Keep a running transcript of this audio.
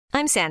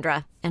I'm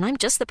Sandra, and I'm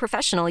just the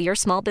professional your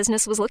small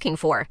business was looking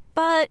for.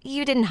 But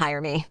you didn't hire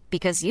me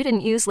because you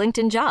didn't use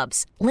LinkedIn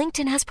Jobs.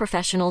 LinkedIn has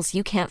professionals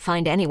you can't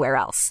find anywhere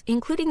else,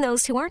 including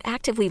those who aren't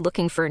actively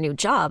looking for a new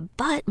job,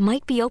 but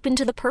might be open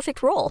to the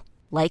perfect role,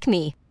 like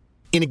me.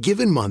 In a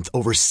given month,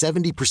 over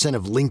 70%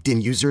 of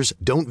LinkedIn users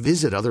don't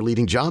visit other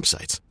leading job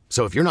sites.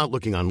 So if you're not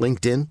looking on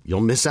LinkedIn,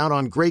 you'll miss out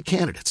on great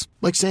candidates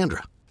like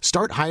Sandra.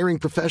 Start hiring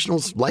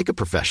professionals like a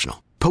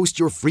professional. Post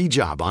your free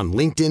job on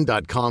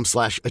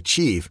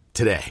linkedin.com/achieve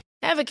today.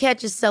 Ever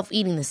catch yourself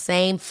eating the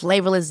same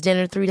flavorless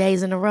dinner 3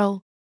 days in a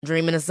row?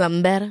 Dreaming of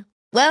something better?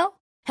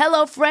 Well,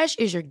 HelloFresh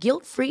is your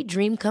guilt-free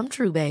dream come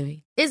true,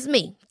 baby. It's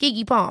me,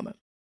 Keke Palmer.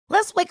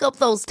 Let's wake up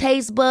those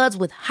taste buds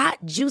with hot,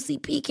 juicy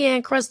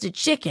pecan-crusted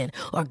chicken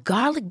or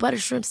garlic butter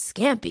shrimp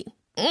scampi.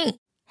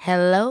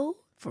 Hello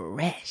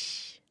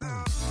Fresh.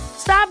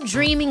 Stop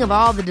dreaming of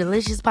all the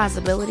delicious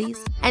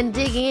possibilities and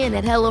dig in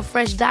at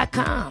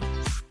HelloFresh.com.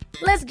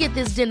 Let's get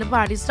this dinner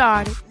party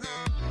started.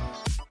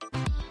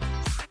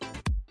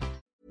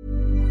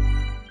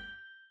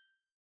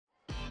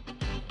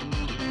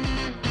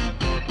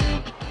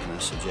 And I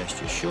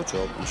suggest you shut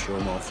up and show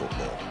more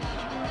football.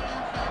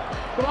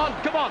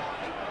 Come on.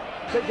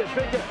 Bigger.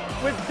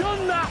 We've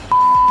done that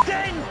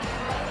thing!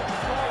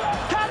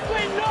 Can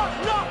we not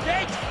knock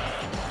it?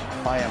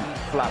 I am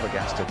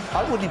flabbergasted.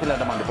 I wouldn't even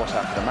let him on the bus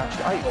after the match.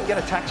 I get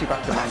a taxi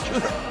back to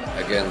Manchester.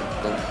 Again,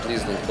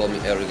 please don't call me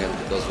arrogant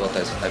because what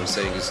I'm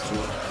saying is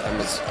true.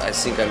 I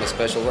think I'm a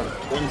special one.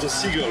 When the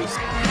seagulls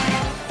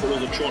follow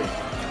the trawler,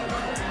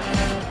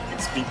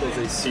 it's because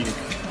they think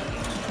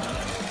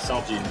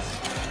sardines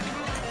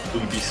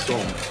will be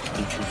thrown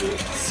into the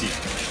sea.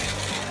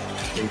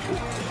 Thank you.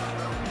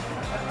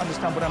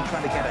 Understand what I'm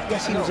trying to get at.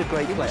 Yes, he was a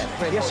great player.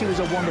 Yes, he was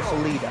a wonderful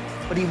leader.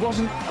 But he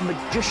wasn't a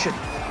magician.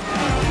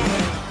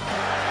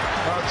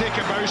 Oh, take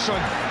a bow, son.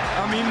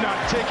 I mean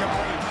that. Take a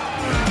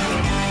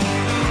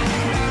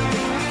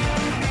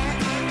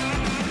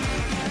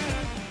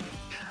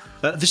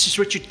bow. This is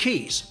Richard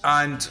Keys.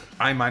 And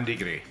I'm Andy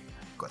Gray.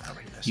 Got that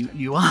right this time.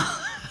 You are.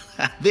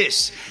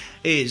 This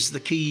is the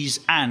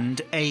Keys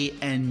and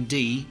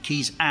A-N-D,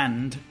 Keys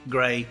and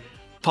Gray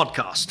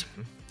podcast.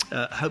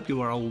 Hope you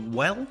are all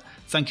well.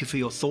 Thank you for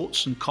your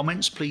thoughts and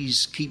comments.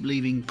 Please keep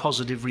leaving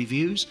positive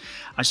reviews.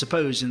 I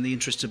suppose in the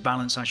interest of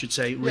balance, I should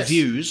say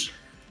reviews.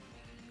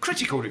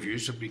 Critical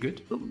reviews would be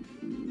good.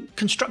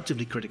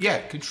 Constructively critical. Yeah,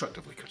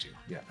 constructively critical.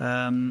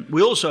 Yeah.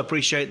 We also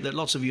appreciate that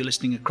lots of you are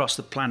listening across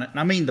the planet, and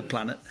I mean the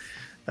planet,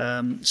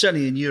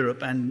 certainly in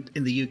Europe and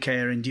in the UK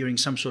are enduring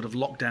some sort of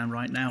lockdown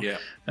right now. Yeah.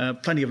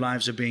 Plenty of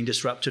lives are being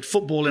disrupted.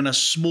 Football in a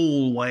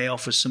small way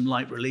offers some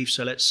light relief,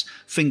 so let's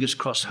fingers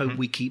crossed hope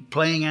we keep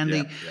playing,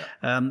 Andy.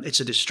 Yeah. It's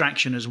a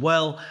distraction as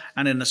well,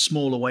 and in a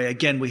smaller way,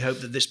 again, we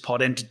hope that this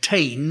pod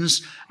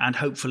entertains and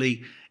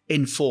hopefully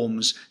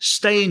informs.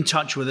 Stay in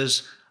touch with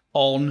us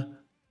on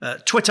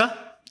Twitter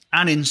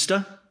and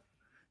Insta.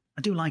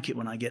 I do like it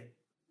when I get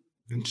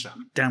Insta.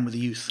 Down with the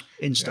youth.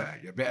 Insta. Yeah,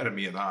 you're better than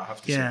me at that, I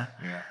have to say. Yeah.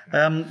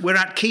 Yeah. We're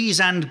at Keys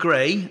and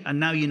Gray,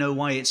 and now you know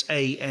why it's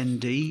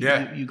A-N-D.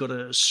 Yeah. You got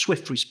a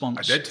swift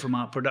response from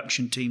our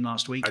production team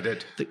last week. I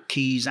did. That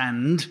Keys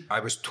and... I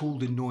was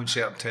told in no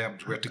uncertain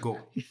terms where to go.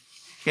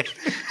 Yeah.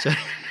 So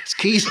it's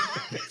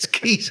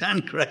Keys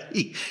and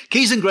Gray.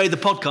 Keys and Gray, the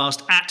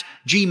podcast, at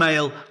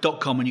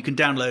gmail.com, and you can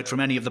download from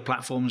any of the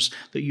platforms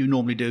that you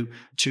normally do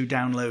to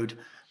download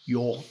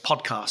your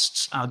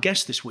podcasts. Our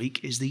guest this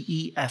week is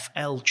the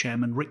EFL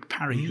chairman, Rick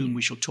Parry, whom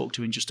we shall talk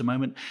to in just a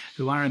moment,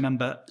 who I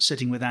remember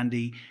sitting with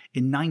Andy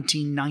in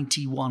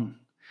 1991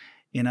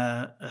 in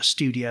a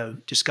studio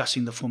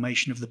discussing the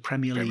formation of the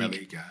Premier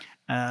League.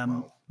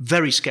 Wow.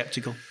 Very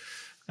sceptical,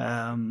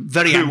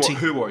 very anti.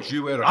 Who was?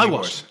 You were? I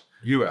was.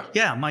 You were?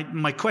 Yeah,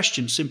 my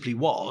question simply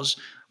was,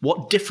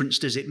 what difference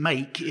does it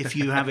make if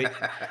you have it,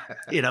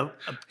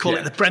 call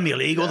it the Premier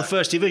League or the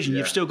First Division?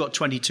 You've still got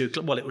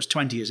 22, well, it was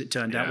 20 as it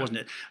turned out, wasn't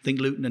it? I think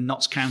Luton and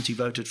Notts County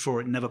voted for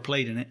it and never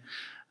played in it.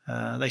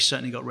 They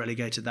certainly got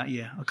relegated that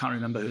year. I can't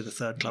remember who the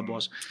third club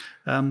was.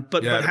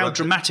 But how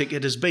dramatic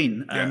it has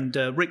been. Yeah. And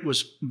Rick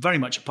was very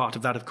much a part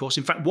of that, of course.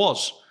 In fact,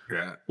 was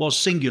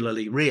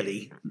singularly,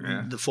 really,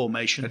 the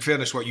formation. In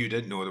fairness, what you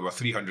didn't know, there were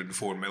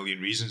 304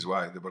 million reasons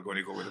why they were going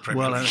to go with the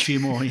Premier League. Well, a few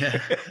more, yeah.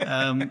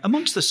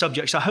 Amongst the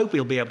subjects I hope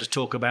we'll be able to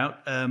talk about,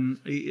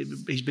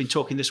 he's been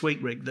talking this week,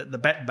 Rick, that the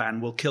bet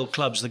ban will kill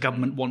clubs. The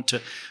government want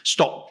to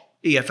stop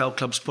EFL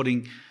clubs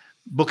putting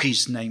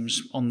bookies'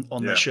 names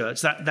on their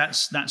shirts.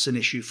 That's an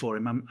issue for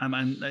him.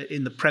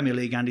 In the Premier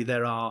League, Andy,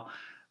 there are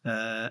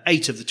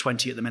 8 of the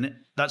 20 at the minute.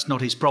 That's not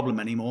his problem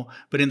anymore.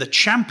 But in the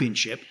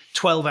Championship,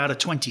 12 out of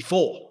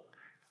 24,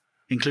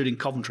 including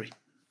Coventry.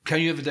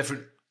 Can you have a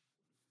different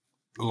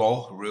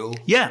rule?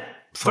 Yeah,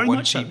 for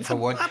one team, for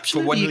one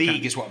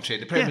league, is what I'm saying.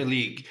 The Premier Yeah.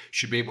 League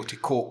should be able to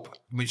cope,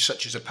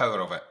 such as the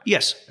power of it.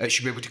 Yes. It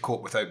should be able to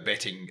cope without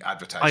betting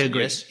advertising. I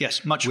agree.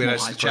 Yes, much more.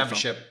 Whereas the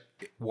Championship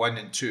 1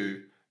 and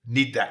 2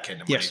 need that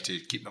kind of money to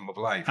keep them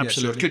alive.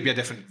 Absolutely. Yeah, so it could be a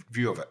different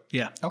view of it.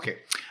 Yeah. Okay.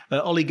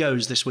 Ollie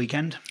goes this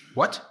weekend.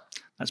 What?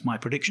 That's my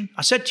prediction.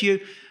 I said to you...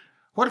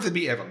 What if they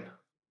beat Everton?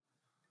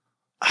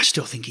 I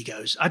still think he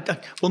goes.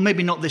 Well,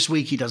 maybe not this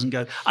week he doesn't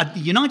go.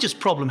 United's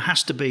problem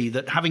has to be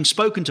that having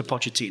spoken to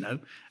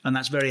Pochettino, and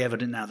that's very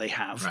evident now they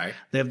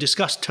have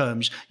discussed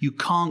terms, you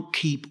can't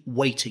keep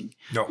waiting.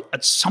 No.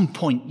 At some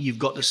point, you've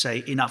got to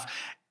say enough.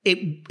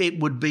 It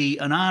would be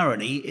an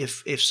irony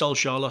if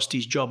Solskjaer lost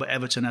his job at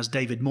Everton as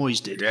David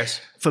Moyes did. Yes.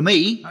 For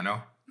me, I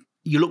know.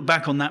 You look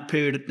back on that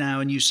period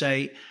now and you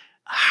say,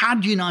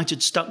 had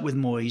United stuck with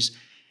Moyes,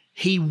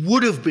 he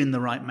would have been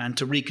the right man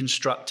to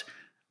reconstruct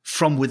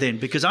from within,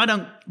 because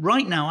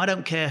right now I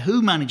don't care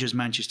who manages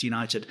Manchester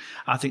United.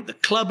 I think the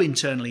club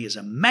internally is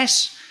a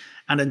mess,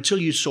 and until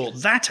you sort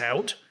that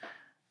out,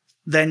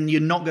 then you're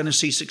not going to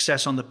see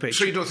success on the pitch.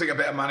 So you don't think a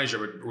better manager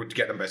would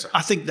get them better?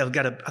 I think you'll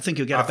get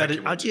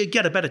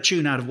a better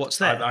tune out of what's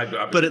there.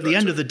 But at the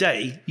end of the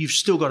day, you've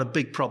still got a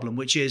big problem,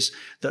 which is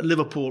that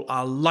Liverpool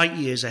are light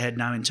years ahead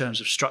now in terms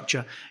of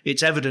structure.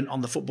 It's evident on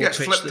the football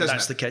pitch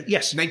that's the case.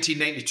 Yes.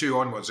 1992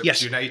 onwards, it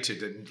was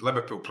United and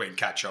Liverpool playing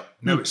catch-up.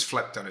 Now it's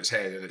flipped on its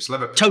head and it's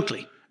Liverpool.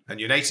 Totally. And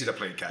United are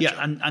playing catch-up. Yeah,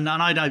 and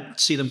I don't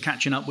see them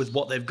catching up with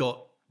what they've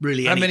got.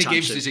 Really, how many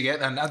games does he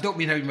get? And I don't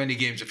mean how many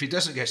games. If he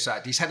doesn't get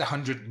sacked, he's had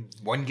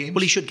 101 games.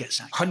 Well, he should get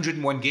sacked.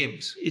 101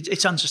 games.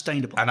 It's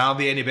unsustainable. And are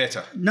they any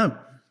better? No.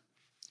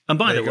 And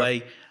by the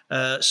way,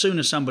 soon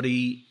as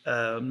somebody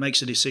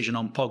makes a decision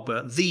on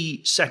Pogba,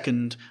 the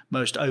second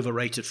most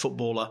overrated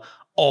footballer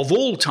of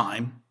all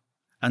time,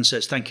 and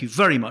says, "Thank you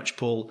very much,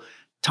 Paul.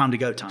 Time to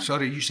go time."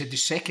 Sorry, you said the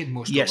second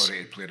most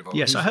overrated player of all time.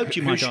 Yes, I hoped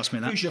you might ask me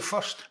that. Who's your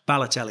first?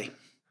 Balotelli.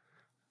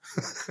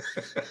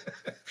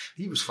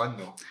 He was fun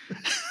though.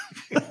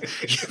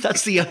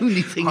 That's the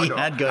only thing he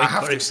had going. I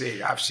have to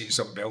say, I've seen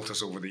some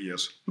belters over the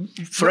years.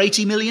 For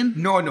 80 million?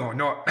 No,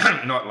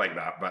 not like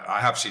that. But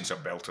I have seen some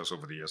belters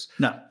over the years.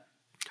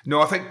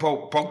 No, I think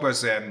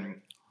Pogba's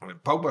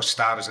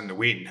star is in the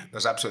wane.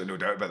 There's absolutely no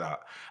doubt about that.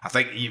 I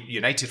think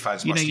United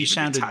fans must you even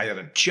sounded be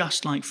tiring.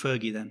 Just like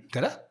Fergie then.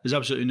 Did I? There's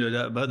absolutely no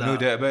doubt about that. No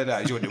doubt about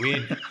that. He's on the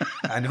wane.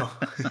 I know.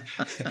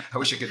 I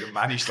wish I could have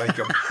managed like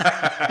him.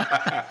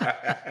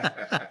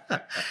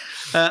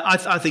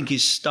 I think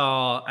his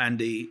star,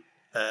 Andy,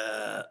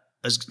 I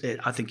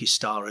think his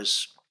star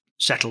is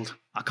settled.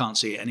 I can't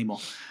see it anymore.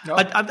 No.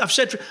 I've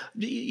said,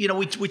 we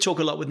talk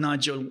a lot with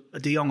Nigel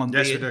de Jong on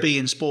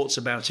beIN Sports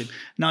about him.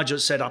 Nigel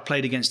said I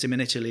played against him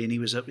in Italy and he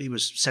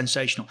was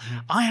sensational.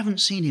 I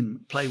haven't seen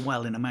him play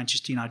well in a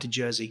Manchester United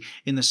jersey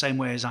in the same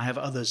way as I have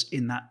others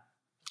in that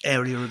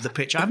area of the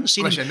pitch. I haven't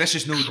seen him. This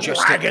is no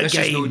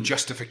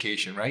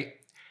justification, right?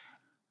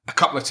 A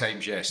couple of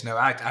times, yes. Now,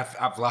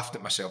 I've laughed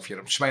at myself here.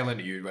 I'm smiling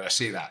at you when I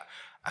say that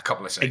a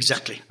couple of times.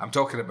 Exactly. I'm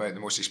talking about the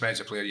most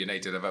expensive player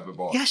United have ever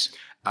bought. Yes.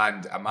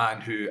 And a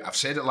man who, I've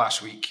said it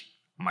last week,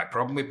 my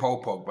problem with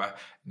Paul Pogba,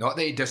 not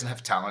that he doesn't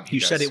have talent. You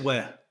said it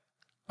where?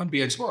 On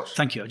beIN Sports.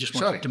 Thank you. I just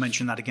wanted to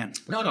mention that again.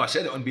 No, I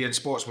said it on beIN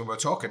Sports when we were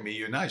talking, me,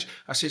 you and Nige.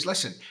 I says,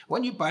 listen,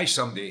 when you buy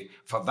somebody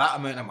for that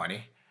amount of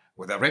money,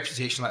 with a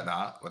reputation like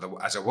that,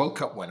 as a World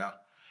Cup winner,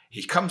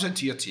 he comes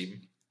into your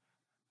team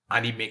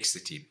and he makes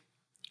the team.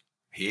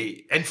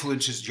 He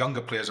influences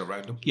younger players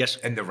around him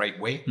in the right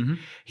way. Mm-hmm.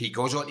 He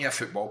goes onto a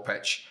football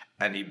pitch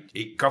and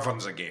he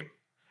governs a game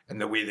in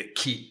the way that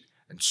Keane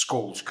and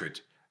Scholes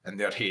could in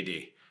their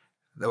heyday.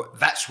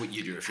 That's what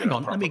you do if you're a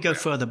proper let me go player.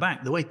 further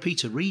back. The way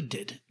Peter Reid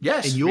did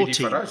in your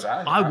team. For us,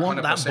 I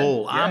want that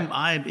ball. Yeah.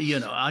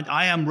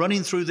 I am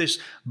running through this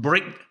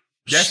brick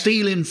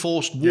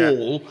steel-enforced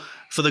wall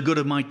for the good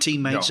of my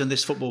teammates and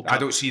this football club. I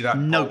don't see that.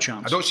 No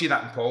chance. I don't see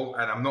that in Paul,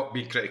 and I'm not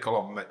being critical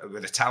of him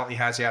with the talent he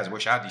has. I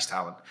wish I had his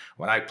talent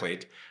when I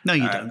played. No,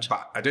 you don't.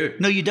 But I do.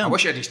 No, you don't. I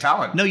wish I had his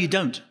talent. No, you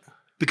don't.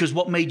 Because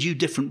what made you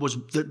different was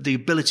the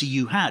ability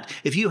you had.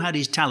 If you had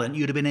his talent,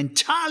 you'd have been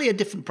entirely a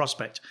different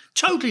prospect.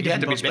 Totally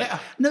different prospect.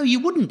 No, you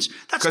wouldn't.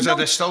 That's because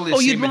there's still the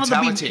same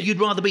mentality. You'd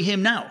rather be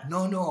him now.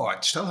 No,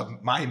 I'd still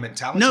have my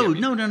mentality.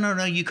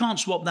 No. You can't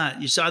swap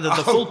that. It's either the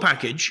full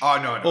package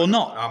or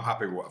not. I'm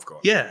happy with what I've got.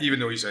 Yeah. Even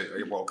though he's a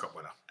World Cup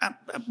winner. I'm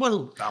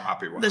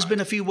happy with There's been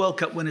a few World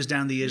Cup winners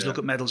down the years, look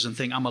at medals and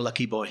think, I'm a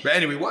lucky boy. But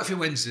anyway, what if he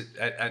wins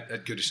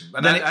at Goodison?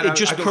 And then it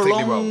just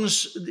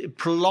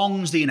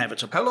prolongs the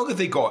inevitable. How long have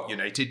they got,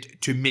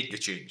 United, to make the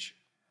change?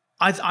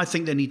 I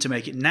think they need to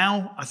make it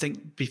now. I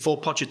think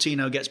before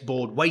Pochettino gets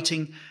bored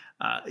waiting.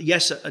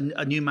 Yes,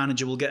 a new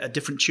manager will get a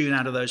different tune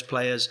out of those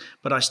players,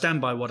 but I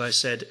stand by what I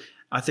said.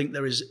 I think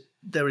there is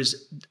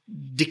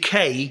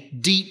decay,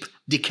 deep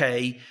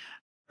decay,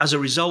 as a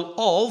result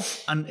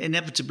of, and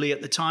inevitably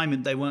at the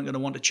time they weren't going to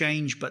want to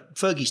change, but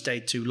Fergie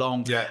stayed too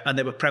long and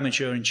they were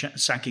premature in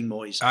sacking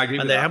Moyes. I agree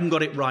with they that. haven't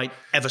got it right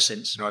ever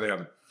since. No, they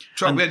haven't.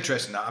 So I'm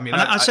interested in that. I mean,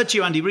 I said to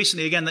you, Andy,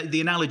 recently again,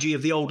 the analogy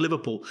of the old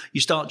Liverpool.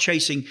 You start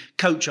chasing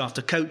coach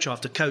after coach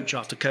after coach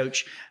after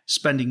coach,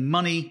 spending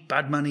money,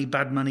 bad money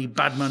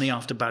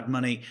after bad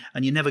money,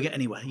 and you never get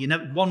anywhere. You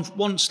never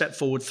one step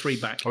forward, three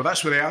back. Well,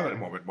 that's where they are at the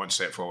moment. One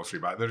step forward, three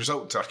back. The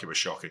result in Turkey was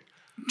shocking.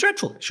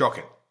 Dreadful.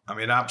 Shocking. I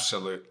mean,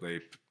 absolutely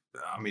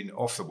I mean,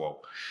 off the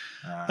wall.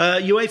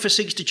 UEFA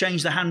seeks to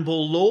change the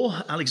handball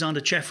law. Alexander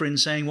Chefrin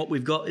saying what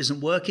we've got isn't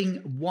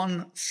working.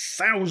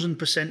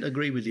 1,000%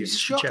 agree with you,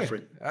 Mr.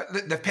 Chefrin.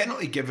 The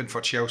penalty given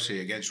for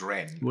Chelsea against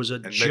Rennes was a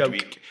in joke.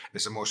 midweek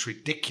is the most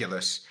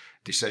ridiculous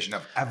decision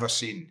I've ever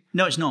seen.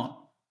 No, it's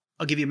not.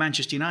 I'll give you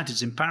Manchester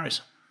United's in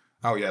Paris.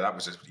 Oh yeah, that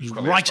was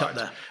right up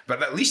there.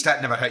 But at least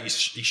that never hit his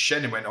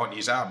shin and went onto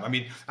his arm. I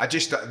mean,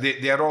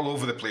 they are all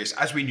over the place,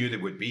 as we knew they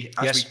would be,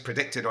 as we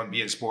predicted on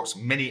BN Sports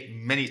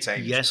many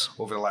times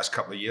over the last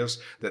couple of years,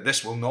 that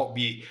this will not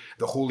be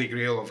the holy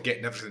grail of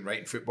getting everything right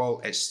in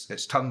football.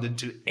 It's turned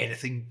into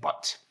anything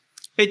but.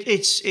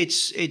 It's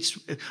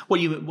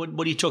what are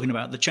you talking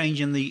about? The change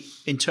in the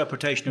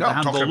interpretation of the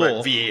handball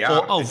law?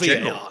 VAR.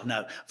 VAR.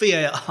 No,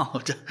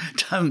 VAR.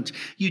 Don't.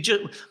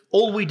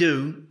 All we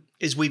do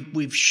is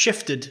we've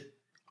shifted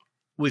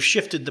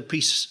the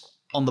piece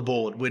on the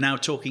board. We're now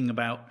talking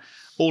about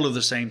all of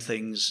the same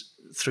things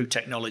through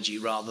technology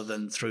rather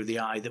than through the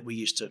eye that we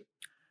used to.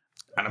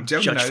 And I'm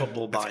telling judge you now,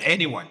 football by. If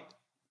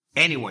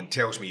anyone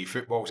tells me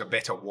football's a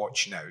better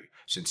watch now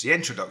since the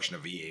introduction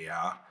of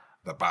VAR,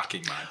 they're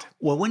backing mad.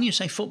 Well, when you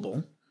say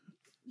football,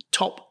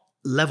 top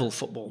level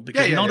football,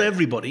 because not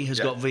everybody has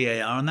got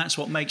VAR, and that's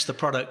what makes the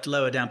product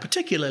lower down,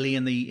 particularly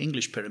in the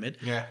English pyramid,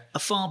 a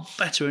far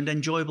better and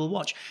enjoyable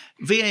watch.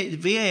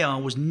 VAR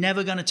was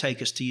never going to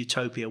take us to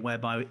utopia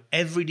whereby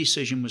every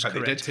decision was correct.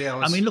 They did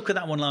tell us. I mean, look at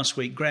that one last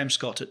week, Graham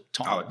Scott at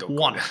Tottenham.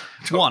 One.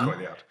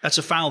 That's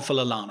a foul for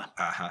Lallana.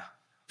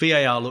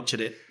 VAR looked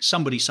at it.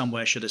 Somebody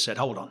somewhere should have said,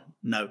 "Hold on,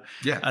 no."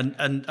 Yeah.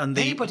 And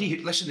anybody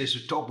who listen to this,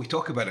 we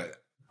talk about it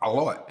a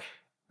lot.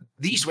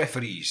 These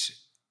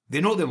referees,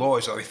 they know the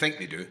laws, or they think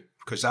they do,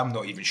 because I'm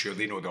not even sure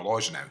they know the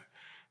laws now.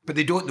 But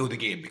they don't know the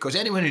game, because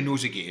anyone who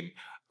knows the game,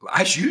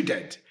 as you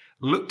did,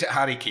 looked at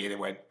Harry Kane and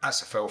went,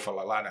 "That's a foul for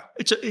Lallana."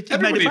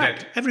 Everybody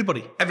did.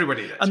 Everybody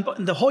did. And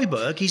the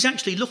Højbjerg, he's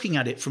actually looking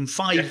at it from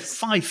 5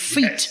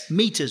 feet,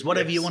 meters,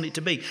 whatever you want it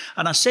to be.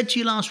 And I said to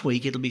you last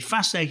week, it'll be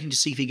fascinating to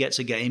see if he gets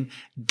a game.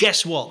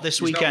 Guess what?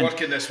 This weekend, not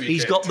working this weekend.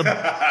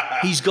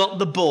 he's got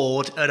the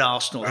board at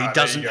Arsenal. He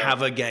doesn't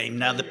have a game.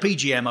 Now, the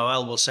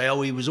PGMOL will say,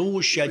 he was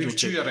always scheduled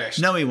to.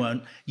 No, he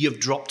won't. You've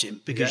dropped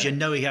him because you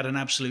know he had an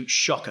absolute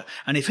shocker.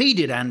 And if he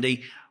did,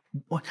 Andy...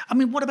 I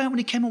mean, what about when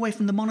he came away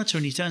from the monitor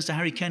and he turns to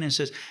Harry Kane and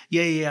says,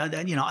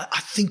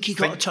 I think he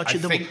got a touch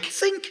of the ball.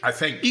 I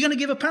think. You're going to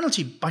give a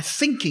penalty by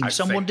thinking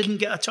someone didn't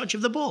get a touch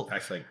of the ball. I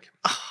think.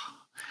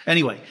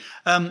 Anyway,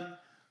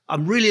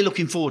 I'm really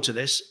looking forward to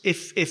this.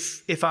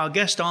 If our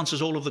guest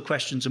answers all of the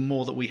questions and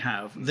more that we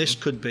have, this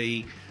could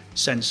be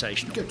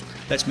sensational. Good.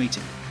 Let's meet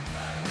him.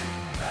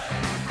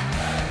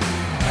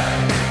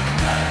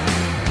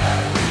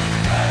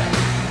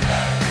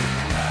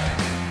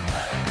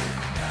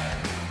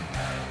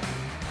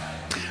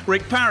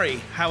 Rick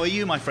Parry, how are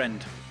you, my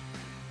friend?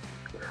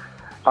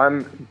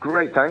 I'm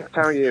great, thanks.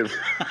 How are you?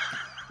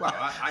 Well,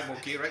 I'm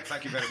okay, Rick.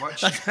 Thank you very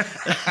much.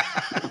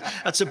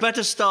 That's a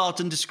better start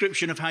and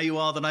description of how you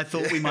are than I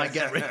thought we might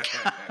get, Rick.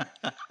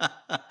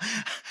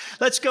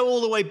 Let's go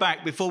all the way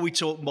back before we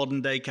talk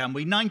modern day, can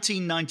we?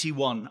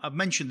 1991. I've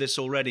mentioned this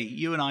already.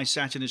 You and I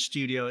sat in a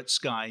studio at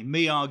Sky,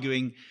 me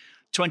arguing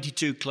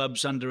 22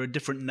 clubs under a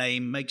different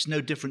name makes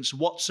no difference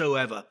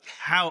whatsoever.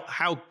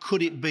 How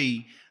could it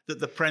be that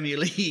the Premier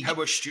League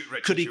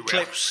could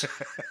eclipse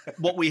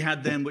what we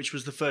had then, which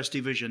was the First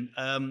Division?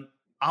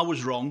 I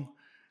was wrong.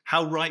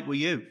 How right were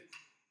you?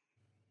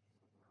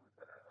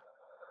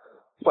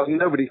 Well,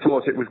 nobody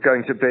thought it was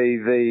going to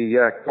be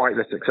quite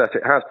the success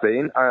it has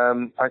been.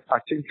 I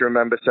seem to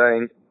remember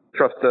saying,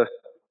 trust us,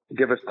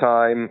 give us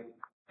time.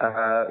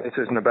 This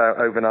isn't about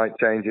overnight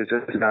changes.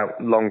 It's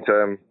about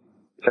long-term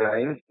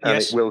change, and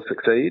it will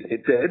succeed.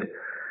 It did.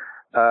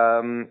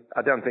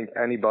 I don't think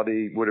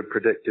anybody would have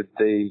predicted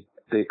the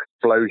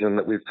explosion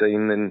that we've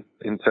seen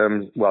in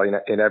terms,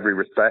 in every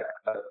respect.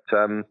 But,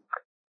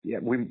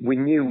 we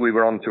knew we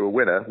were onto a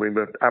winner. We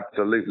were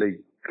absolutely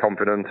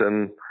confident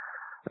and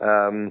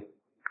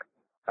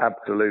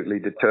absolutely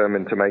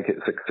determined to make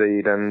it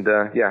succeed. And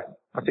I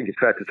think it's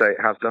fair to say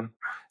it has done.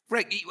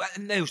 Rick,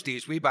 in those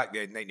days, way back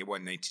then,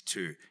 91,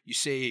 92, you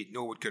say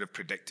no one could have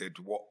predicted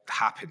what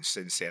happened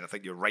since then. I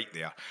think you're right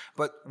there.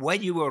 But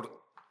when you were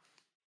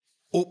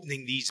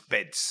opening these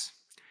bids,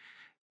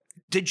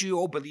 did you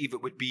all believe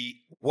it would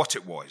be what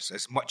it was,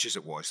 as much as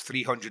it was,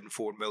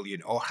 304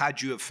 million, or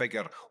had you a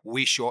figure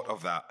way short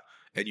of that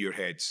in your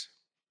heads?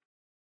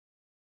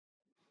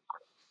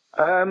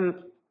 I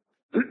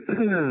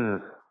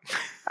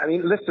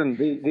mean, listen,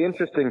 the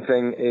interesting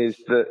thing is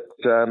that,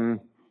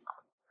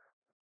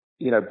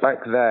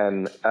 back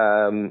then,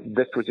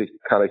 this was a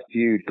kind of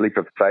huge leap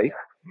of faith.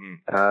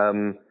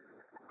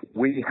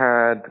 We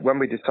had, when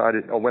we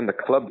decided, or when the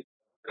club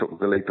took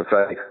the leap of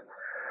faith,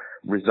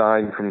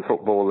 resigned from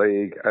Football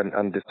League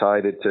and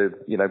decided to,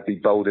 be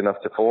bold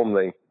enough to form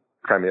the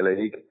Premier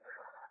League,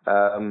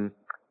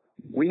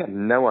 we had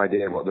no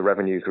idea what the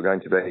revenues were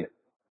going to be.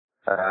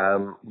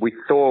 We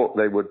thought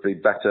they would be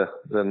better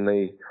than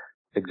the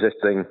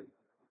existing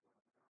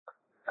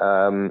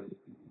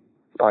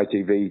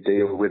ITV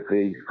deal with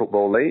the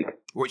Football League.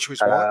 Which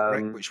was what,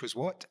 Rick? Which was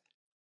what?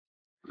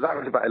 That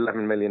was about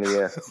 11 million a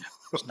year.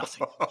 It's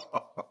nothing.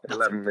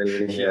 11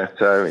 million a year.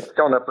 So it's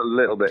gone up a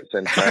little bit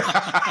since then.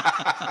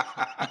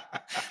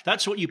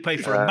 That's what you pay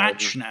for a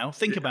match now.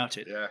 Think about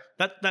it. Yeah.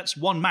 That's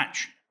one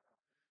match.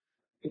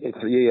 It's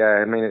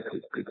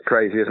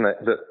crazy, isn't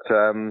it?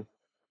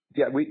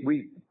 That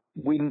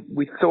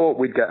we thought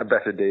we'd get a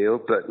better deal,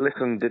 but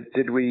listen,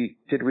 did we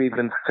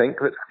even think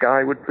that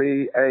Sky would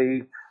be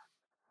a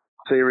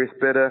serious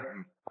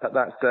bidder at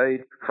that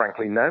stage?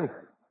 Frankly, no.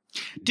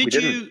 Did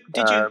you?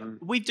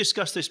 We've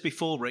discussed this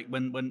before, Rick,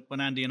 when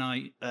Andy and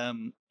I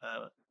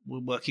were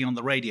working on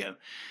the radio.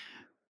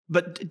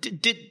 But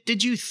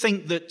did you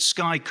think that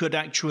Sky could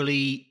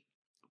actually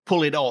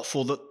pull it off,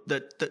 or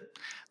that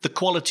the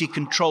quality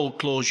control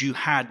clause you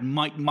had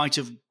might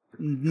have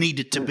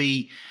needed to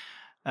be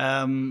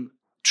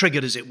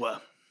triggered, as it were?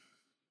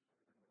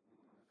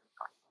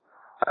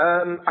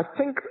 I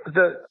think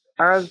that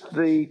as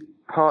the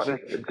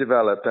partnership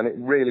developed, and it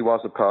really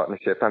was a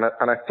partnership, and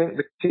I think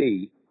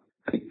the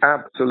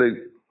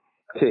absolute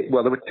key,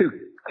 well, there were two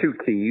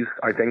keys,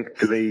 I think,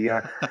 to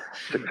the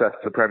success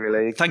of the Premier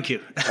League. Thank you.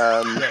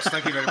 Yes,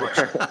 thank you very much.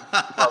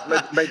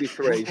 Well, maybe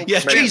three.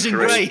 Yes, cheese and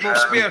grey.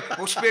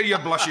 We'll spare your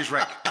blushes,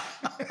 Rick.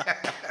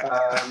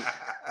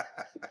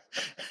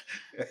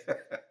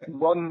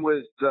 One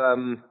was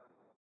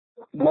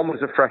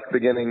a fresh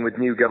beginning with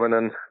new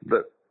governance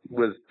that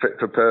was fit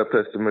for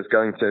purpose and was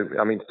going to,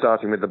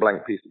 starting with the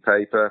blank piece of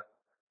paper,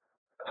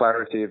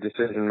 clarity of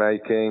decision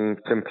making,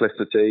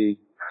 simplicity,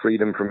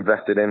 freedom from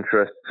vested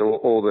interests,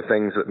 all the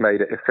things that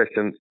made it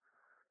efficient.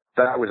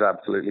 That was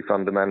absolutely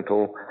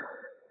fundamental.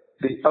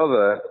 The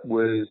other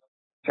was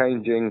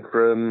changing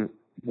from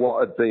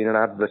what had been an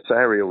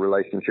adversarial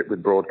relationship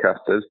with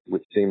broadcasters,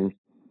 which seemed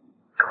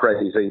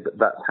crazy, but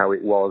that's how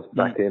it was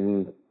back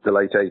in the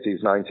late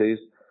 80s, 90s,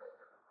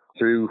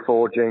 to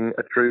forging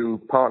a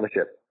true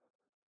partnership.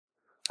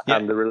 Yeah.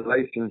 And the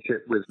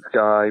relationship with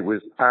Sky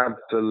was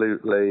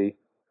absolutely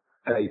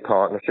a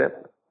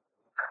partnership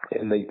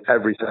in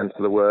every sense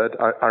of the word.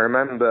 I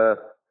remember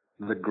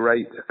the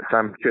great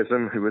Sam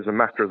Chisholm, who was a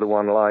master of the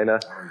one-liner.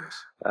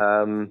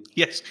 Oh,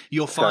 yes. Yes,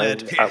 you're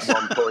fired. At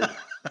one point,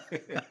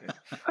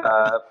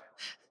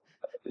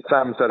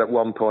 Sam said at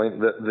one point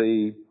that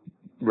the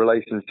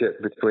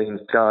relationship between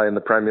Sky and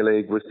the Premier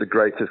League was the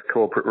greatest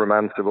corporate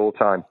romance of all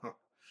time.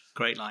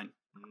 Great line.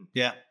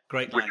 Yeah,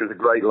 great line. Which was a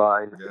great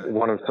line. Yeah.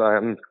 One of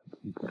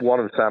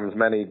Sam's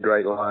many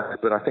great lines,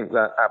 but I think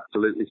that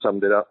absolutely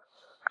summed it up.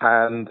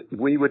 And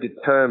we were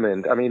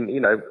determined.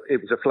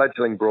 It was a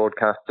fledgling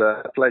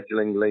broadcaster, a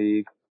fledgling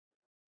league.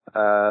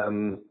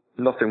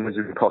 Nothing was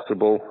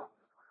impossible.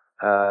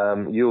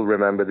 You'll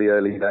remember the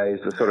early days,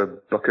 the sort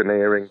of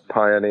buccaneering,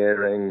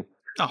 pioneering.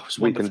 Oh, it's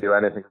we can do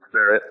anything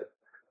spirit.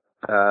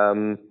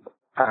 And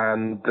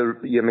the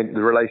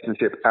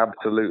relationship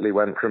absolutely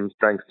went from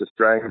strength to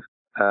strength.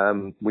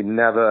 We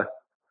never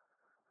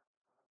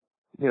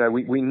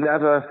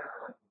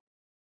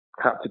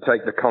had to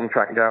take the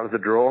contract out of the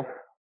drawer.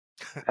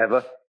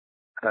 Ever.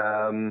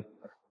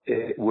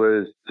 It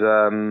was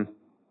an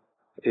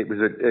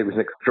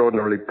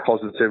extraordinarily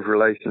positive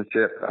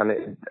relationship,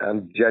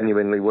 and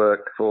genuinely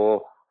worked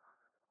for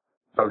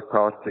both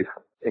parties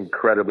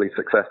incredibly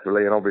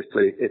successfully, and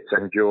obviously it's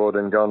endured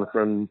and gone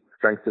from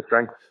strength to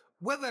strength.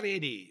 Were there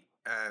any,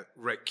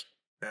 Rick,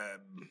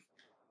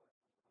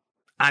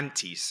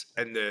 antis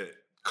in the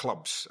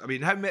clubs?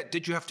 How much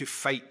did you have to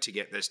fight to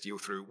get this deal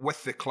through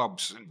with the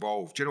clubs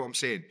involved? Do you know what I'm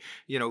saying?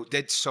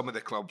 Did some of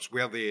the clubs,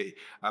 were they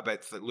a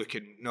bit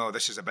looking, no,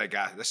 this is a big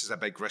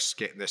risk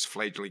getting this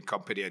fledgling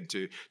company in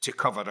to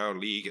cover our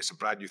league. It's a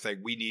brand new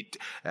thing. We need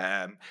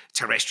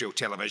terrestrial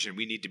television.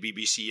 We need the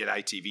BBC and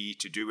ITV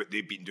to do what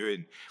they've been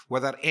doing. Were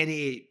there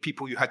any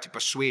people you had to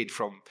persuade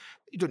from,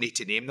 you don't need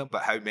to name them,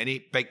 but how many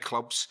big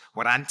clubs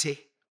were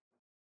anti?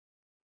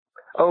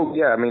 Oh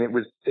yeah, it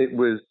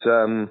was.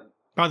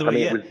 By the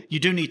way, you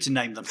do need to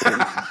name them.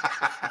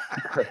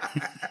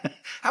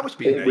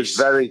 It was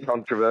very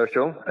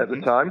controversial at the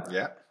time.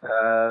 Yeah.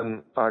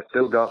 I've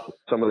still got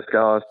some of the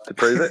scars to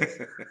prove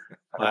it.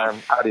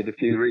 Added a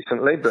few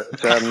recently, but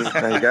there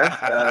you go.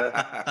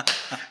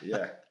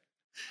 Yeah.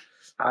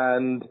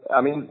 And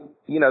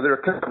there are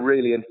a couple of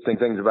really interesting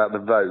things about the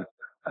vote.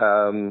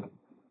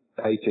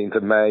 18th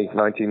of May,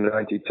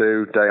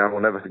 1992, day I will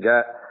never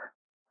forget.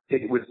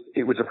 It was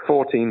a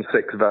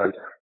 14-6 vote.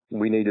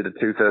 We needed a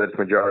 2/3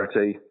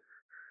 majority.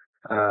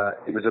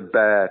 It was a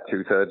bare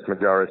 2/3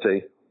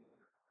 majority.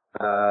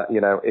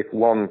 If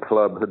one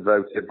club had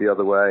voted the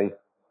other way,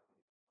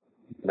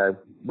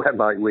 where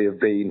might we have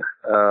been?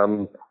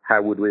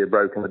 How would we have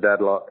broken the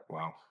deadlock?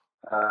 Wow.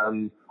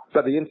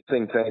 But the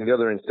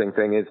other interesting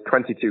thing is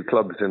 22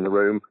 clubs in the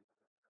room.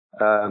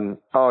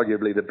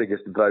 Arguably the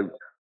biggest vote,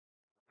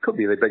 could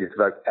be the biggest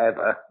vote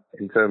ever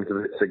in terms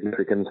of its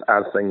significance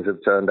as things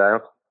have turned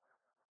out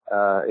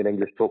in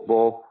English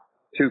football.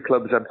 2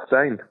 clubs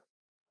abstained.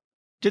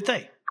 Did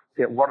they?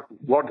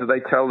 what do they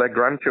tell their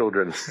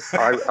grandchildren?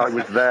 I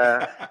was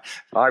there.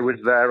 I was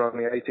there on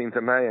the 18th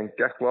of May, and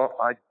guess what?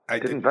 I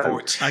didn't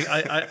vote.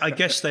 I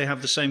guess they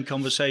have the same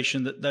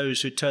conversation that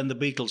those who turned the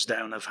Beatles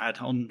down have had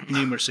on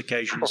numerous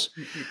occasions.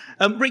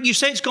 Rick, you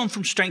say it's gone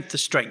from strength to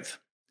strength.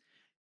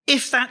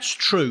 If that's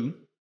true,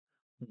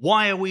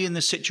 why are we in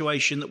the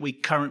situation that we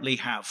currently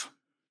have?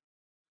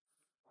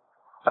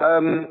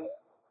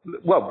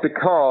 Well,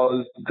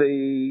 because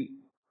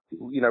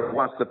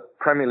once the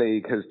Premier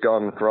League has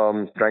gone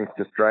from strength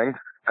to strength,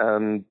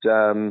 and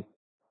I'm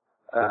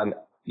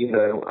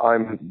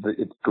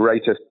its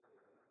greatest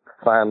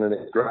fan and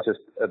its greatest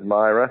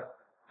admirer,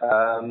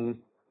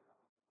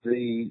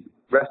 the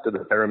rest of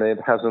the pyramid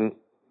hasn't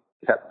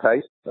kept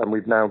pace, and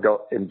we've now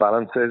got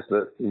imbalances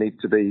that need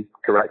to be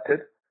corrected.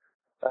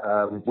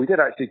 We did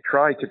actually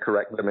try to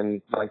correct them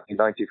in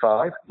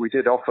 1995. We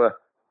did offer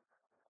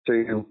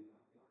to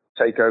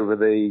take over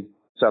the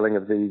selling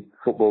of the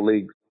Football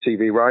League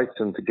TV rights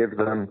and to give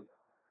them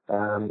a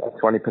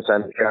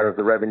 20% share of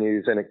the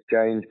revenues in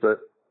exchange, but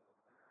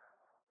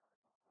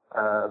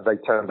they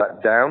turned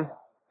that down.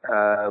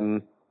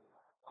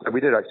 So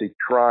we did actually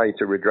try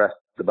to redress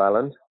the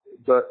balance,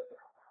 but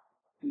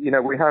we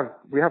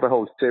have a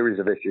whole series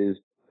of issues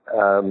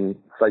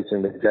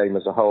facing the game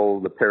as a whole,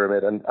 the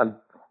pyramid, and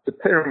the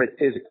pyramid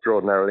is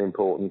extraordinarily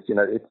important.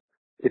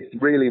 It's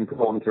really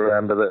important to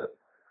remember that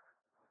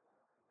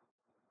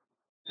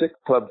 6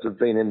 clubs have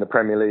been in the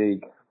Premier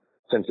League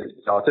since it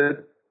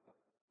started.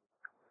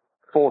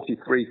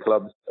 43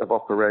 clubs have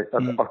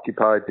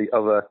occupied the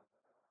other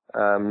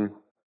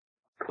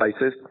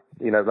places.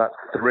 That's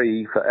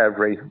 3 for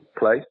every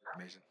place.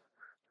 Amazing.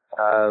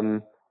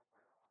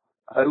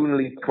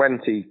 Only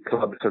 20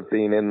 clubs have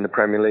been in the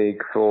Premier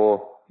League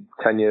for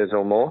 10 years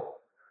or more.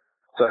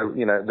 So,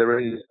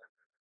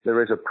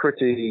 there is a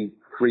pretty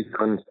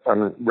frequent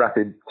and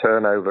rapid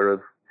turnover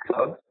of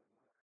clubs.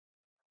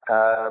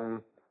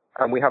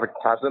 And we have a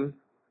chasm,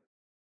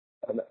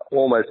 an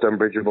almost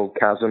unbridgeable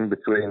chasm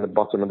between the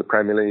bottom of the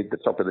Premier League, the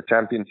top of the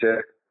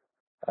Championship,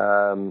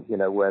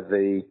 where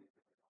the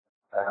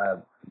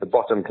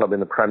bottom club in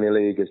the Premier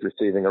League is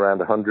receiving around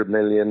 100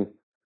 million.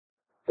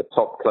 The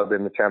top club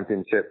in the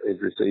Championship is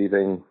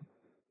receiving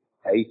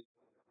 8.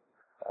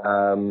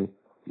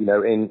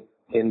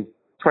 In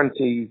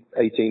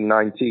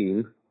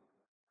 2018-19,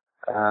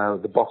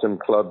 the bottom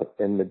club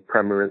in the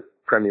Premier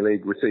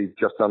League received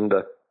just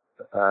under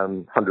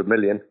 100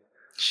 million.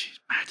 Jeez,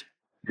 mad.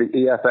 The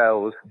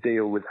EFL's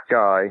deal with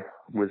Sky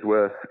was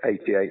worth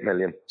 88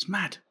 million. It's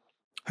mad.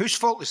 Whose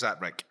fault is that,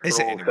 Rick? Is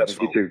it anyone's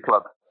fault?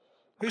 Clubs.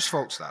 Whose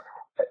fault's that?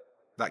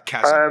 That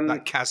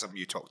chasm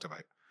you talked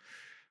about.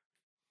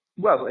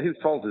 Well, whose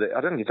fault is it? I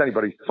don't think it's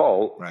anybody's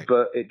fault, right,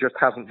 but it just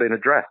hasn't been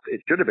addressed.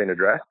 It should have been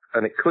addressed,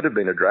 and it could have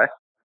been addressed.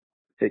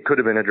 It could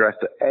have been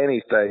addressed at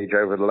any stage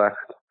over the last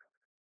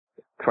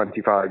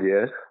 25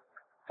 years.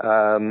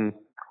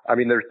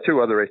 There's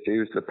 2 other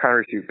issues. The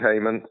parachute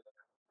payments,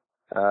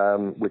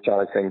 which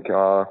I think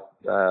are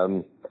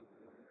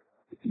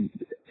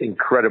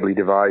incredibly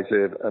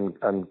divisive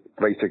and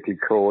basically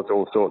cause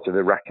all sorts of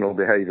irrational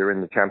behaviour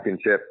in the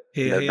Championship.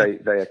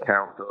 They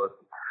account for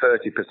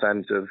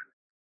 30% of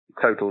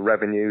total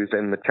revenues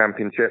in the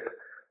Championship.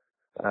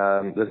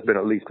 There's been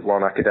at least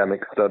one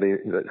academic study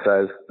that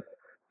says,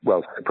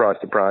 well, surprise,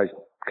 surprise,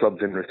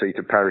 clubs in receipt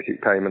of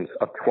parachute payments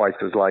are twice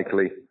as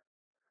likely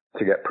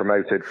to get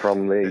promoted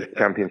from the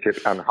Championship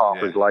and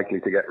half as likely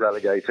to get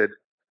relegated.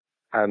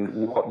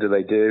 And what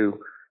do?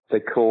 They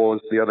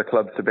cause the other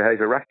clubs to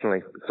behave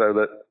irrationally, so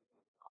that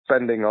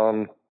spending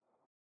on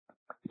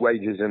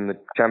wages in the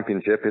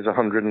Championship is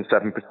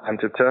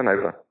 107% of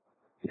turnover.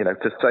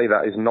 To say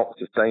that is not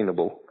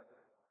sustainable.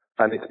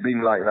 And it's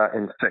been like that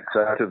in 6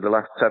 out of the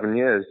last 7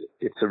 years.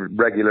 It's a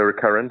regular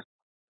occurrence.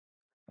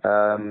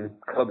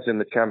 Clubs in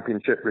the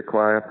Championship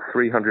require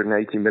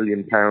 £380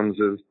 million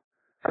of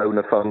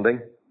owner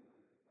funding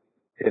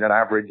in an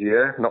average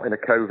year, not in a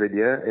COVID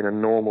year, in a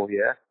normal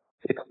year.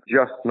 It's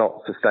just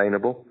not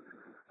sustainable.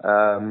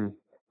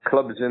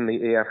 Clubs in the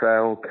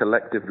EFL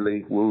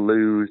collectively will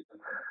lose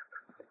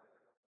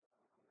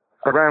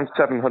around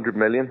 700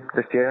 million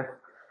this year.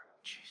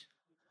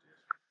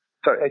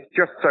 So it's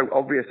just so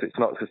obvious it's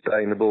not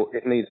sustainable.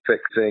 It needs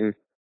fixing.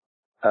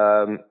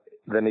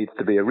 There needs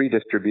to be a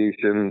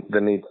redistribution.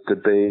 There needs to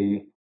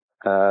be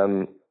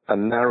a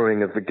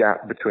narrowing of the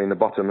gap between the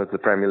bottom of the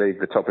Premier League,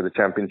 the top of the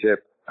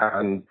Championship,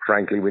 and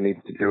frankly, we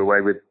need to do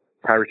away with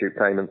parachute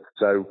payments.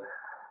 So,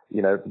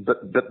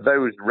 but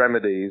those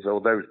remedies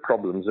or those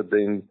problems have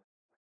been,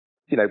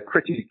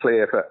 pretty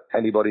clear for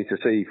anybody to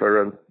see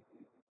for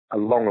a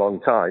long,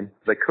 long time.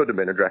 They could have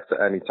been addressed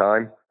at any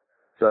time,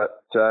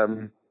 but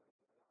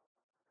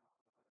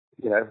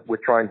we're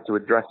trying to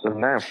address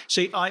them now.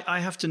 See, I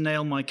have to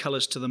nail my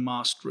colours to the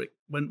mast, Rick.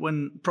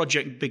 When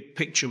Project Big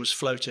Picture was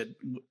floated,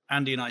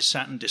 Andy and I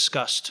sat and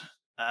discussed,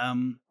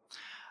 and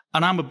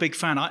I'm a big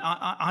fan.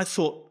 I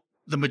thought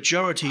the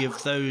majority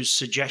of those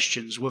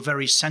suggestions were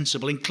very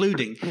sensible,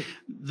 including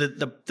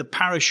the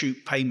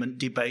parachute payment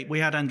debate. We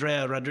had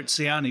Andrea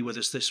Radriziani with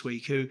us this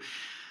week, who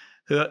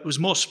who was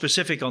more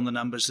specific on the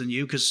numbers than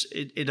you because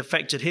it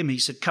affected him. He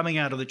said, coming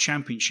out of the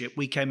Championship,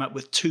 we came up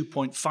with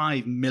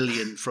 2.5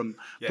 million from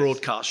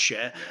broadcast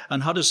share,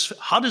 and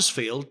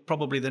Huddersfield,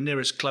 probably the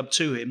nearest club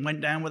to him,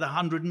 went down with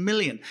 100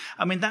 million.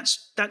 I mean,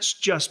 that's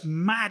just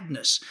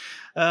madness.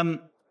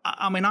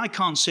 I mean, I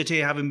can't sit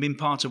here having been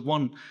part of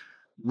one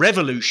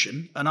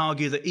revolution and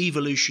argue that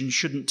evolution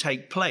shouldn't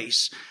take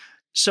place.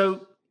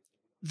 So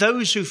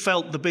those who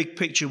felt the big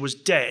picture was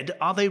dead,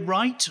 are they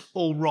right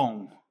or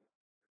wrong?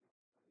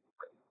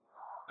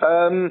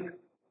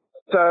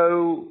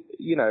 So,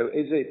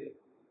 is it,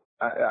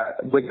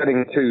 we're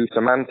getting to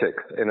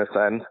semantics in a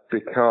sense,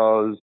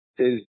 because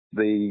is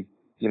the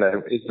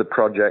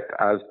project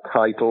as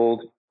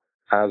titled,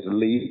 as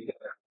leaked,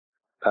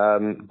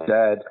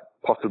 dead?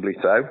 Possibly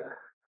so.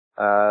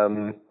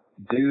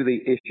 Do the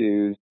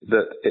issues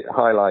that it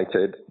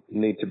highlighted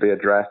need to be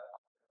addressed?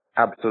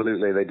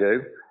 Absolutely they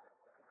do.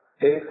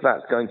 If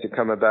that's going to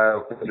come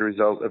about as a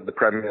result of the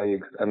Premier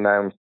League's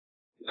announced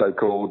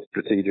so-called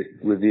strategic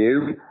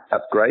review,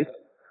 that's great.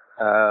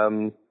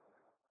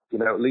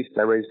 At least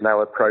there is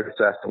now a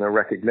process and a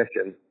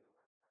recognition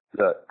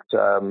that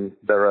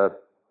there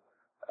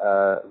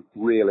are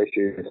real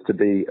issues to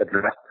be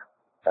addressed.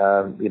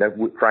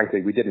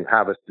 Frankly, we didn't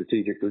have a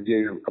strategic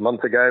review a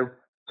month ago.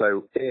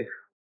 So if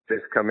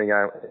this coming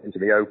out into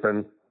the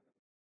open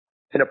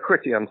in a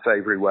pretty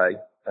unsavoury way,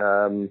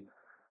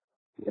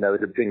 it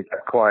had been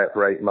kept quiet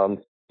for 8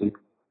 months.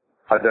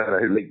 I don't know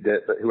who leaked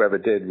it, but whoever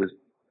did was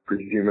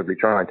presumably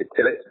trying to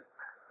kill it.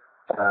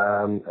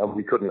 And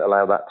we couldn't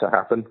allow that to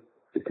happen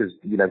because,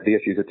 the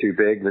issues are too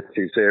big, they're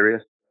too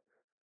serious.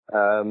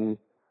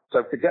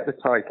 So forget the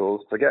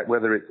titles, forget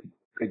whether it's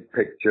big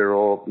picture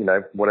or,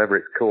 whatever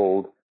it's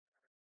called.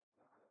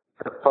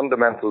 The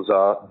fundamentals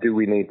are, do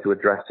we need to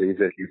address these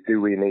issues? Do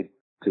we need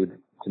to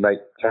make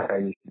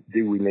change?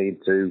 Do we need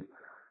to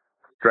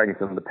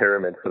strengthen the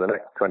pyramid for the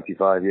next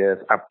 25 years?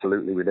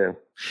 Absolutely we do.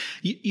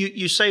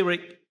 You say,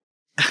 Rick,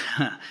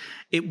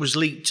 it was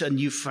leaked and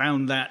you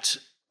found that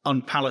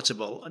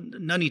unpalatable.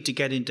 No need to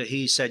get into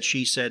he said,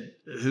 she said,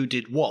 who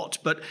did what.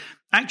 But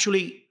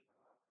actually,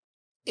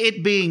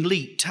 it being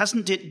leaked,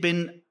 hasn't it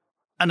been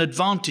an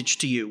advantage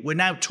to you? We're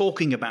now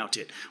talking about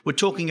it. We're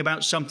talking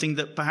about something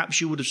that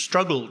perhaps you would have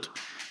struggled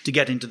to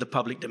get into the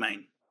public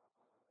domain.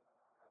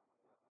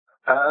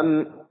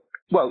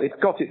 Well, it's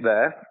got it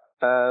there.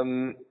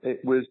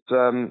 It was,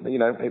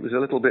 it was a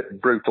little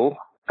bit brutal,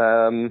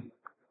 but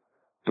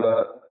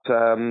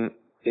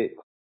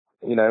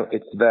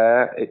it's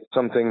there. It's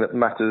something that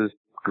matters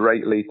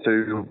greatly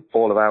to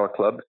all of our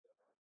clubs.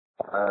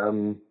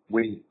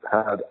 We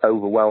had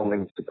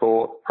overwhelming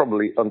support,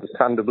 probably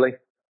understandably,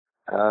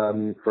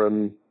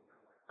 from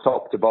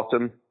top to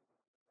bottom.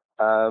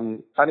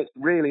 And it's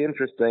really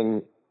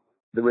interesting,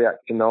 the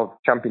reaction of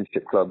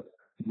Championship clubs,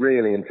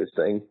 really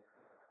interesting,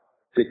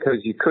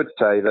 because you could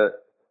say that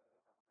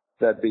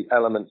there'd be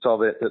elements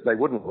of it that they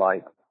wouldn't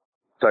like.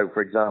 So,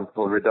 for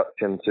example,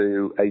 reduction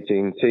to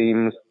 18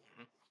 teams,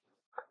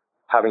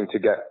 having to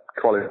get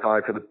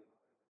qualified for the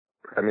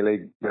Premier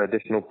League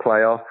additional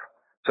playoff,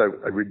 so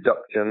a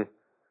reduction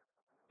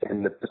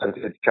in the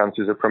percentage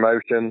chances of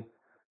promotion,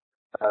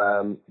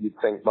 you'd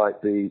think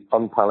might be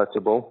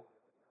unpalatable.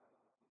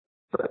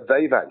 But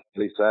they've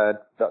actually said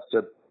that's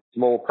a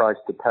small price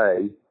to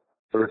pay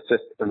for a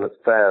system that's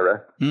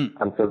fairer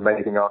and for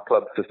making our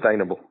club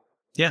sustainable.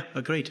 Yeah,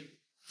 agreed.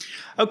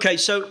 Okay,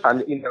 so...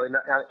 And, in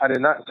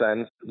that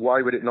sense,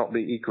 why would it not be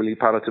equally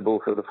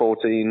palatable for the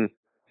 14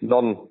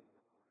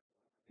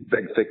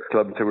 non-Big Six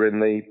clubs who are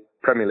in the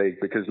Premier League?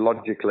 Because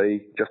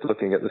logically, just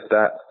looking at the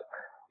stats,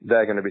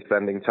 they're going to be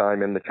spending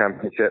time in the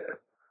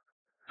Championship.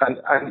 And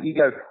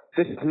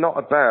this is not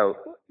about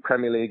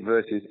Premier League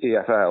versus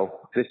EFL.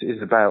 This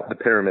is about the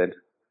pyramid.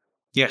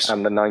 Yes.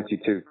 And the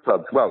 92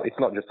 clubs. Well, it's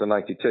not just the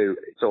 92,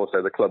 it's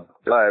also the clubs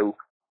below,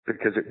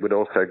 because it would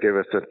also give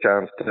us a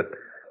chance to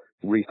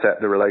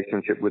reset the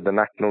relationship with the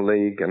National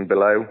League and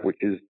below,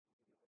 which is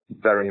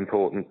very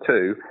important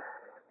too.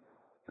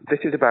 This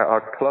is about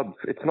our clubs.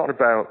 It's not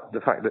about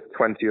the fact that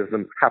 20 of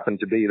them happen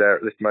to be there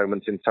at this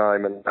moment in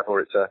time and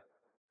therefore it's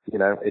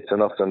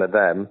an us and a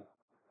them.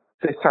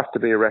 This has to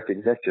be a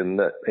recognition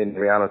that in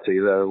reality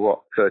there are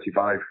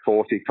 35,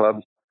 40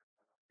 clubs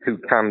who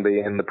can be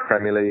in the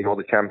Premier League or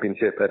the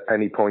Championship at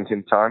any point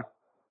in time.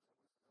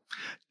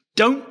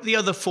 Don't the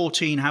other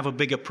 14 have a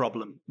bigger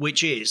problem,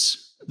 which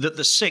is that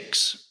the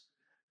 6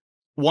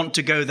 want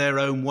to go their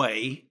own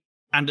way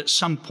and at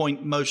some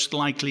point most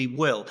likely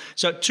will?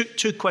 So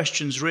two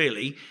questions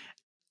really.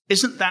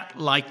 Isn't that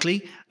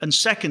likely? And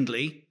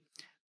secondly,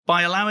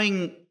 by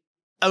allowing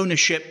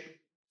ownership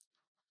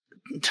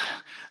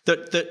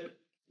that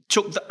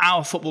took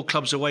our football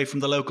clubs away from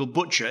the local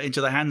butcher into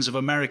the hands of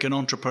American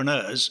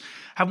entrepreneurs,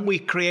 haven't we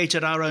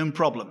created our own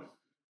problem?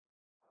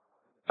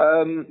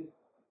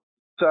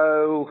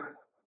 So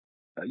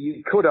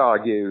you could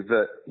argue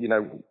that,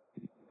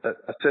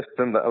 a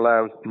system that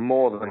allows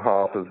more than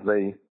half of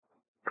the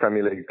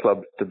Premier League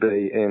clubs to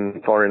be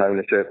in foreign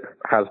ownership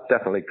has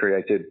definitely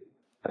created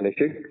an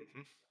issue.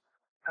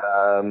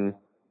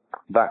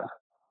 That's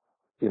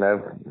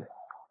the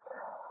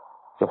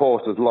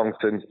horse has long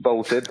since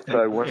bolted,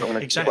 so we're not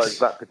going to close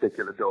that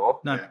particular door.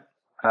 No.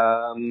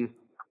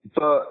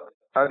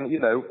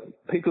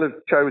 People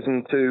have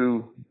chosen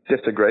to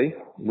disagree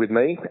with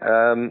me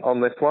on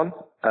this one.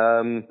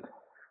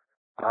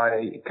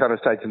 I kind of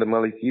say to them,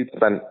 well, if you'd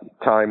spent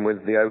time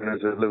with the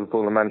owners of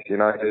Liverpool and Manchester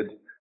United,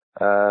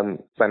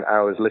 spent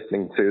hours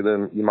listening to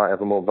them, you might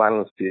have a more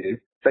balanced view.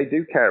 They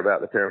do care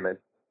about the pyramid.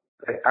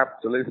 They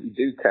absolutely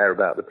do care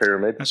about the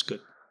pyramid. That's good.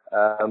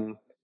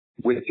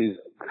 Which is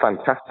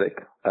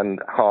fantastic and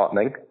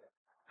heartening.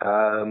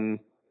 And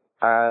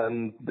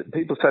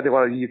people said,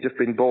 well, you've just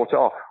been bought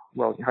off.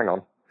 Well, hang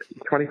on.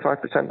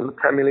 25% of the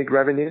Premier League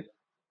revenues?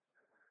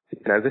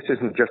 This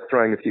isn't just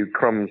throwing a few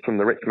crumbs from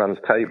the rich man's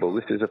table.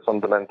 This is a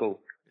fundamental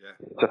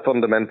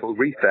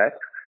reset.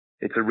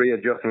 It's a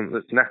readjustment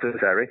that's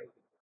necessary.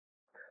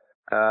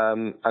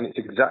 And it's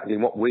exactly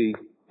what we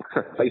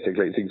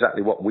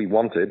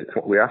wanted. It's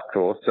what we asked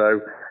for.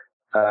 So,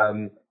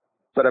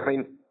 but I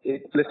mean,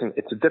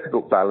 it's a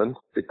difficult balance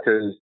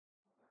because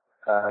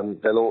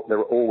there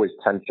are always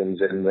tensions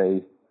in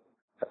the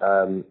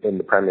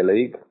Premier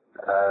League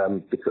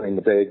between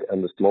the big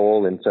and the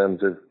small in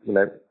terms of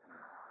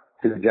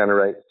who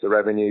generates the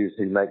revenues,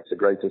 who makes the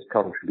greatest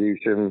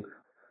contribution.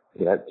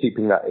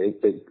 Keeping that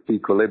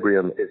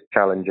equilibrium is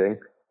challenging.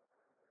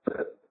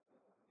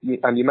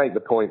 And you make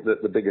the point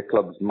that the bigger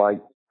clubs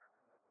might,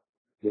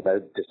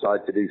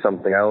 decide to do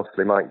something else.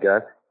 They might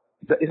go.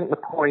 But isn't the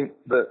point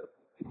that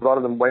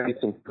rather than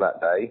waiting for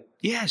that day,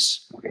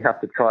 yes, we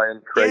have to try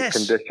and create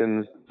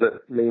conditions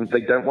that mean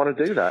they don't want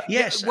to do that?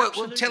 Yes.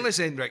 Well, tell us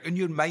then, Rick, in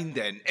your mind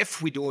then,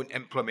 if we don't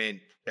implement,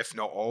 if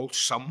not all,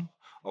 some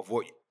of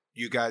what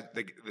you guys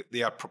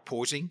they are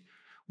proposing,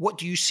 what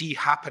do you see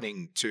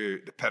happening to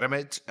the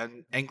pyramid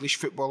and English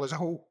football as a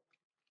whole?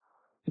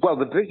 Well,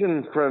 the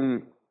vision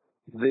from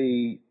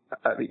the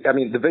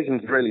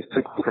vision's really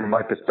simple from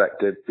my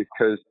perspective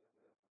because,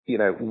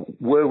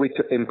 were we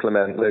to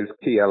implement those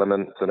key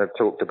elements that I've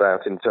talked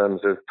about in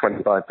terms of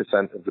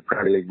 25% of the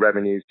Premier League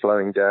revenues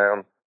flowing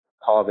down,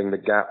 halving the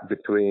gap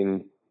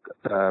between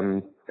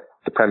the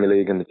Premier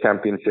League and the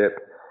Championship,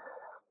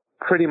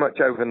 pretty much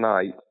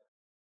overnight,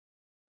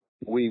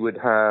 we would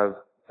have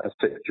a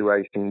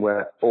situation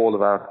where all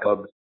of our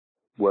clubs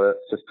were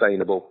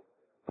sustainable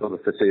for the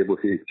foreseeable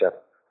future.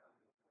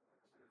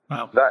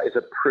 Wow. That is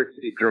a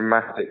pretty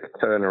dramatic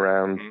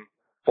turnaround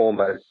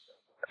almost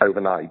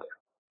overnight.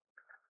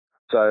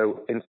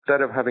 So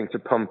instead of having to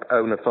pump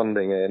owner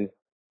funding in,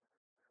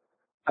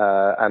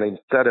 and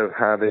instead of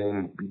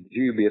having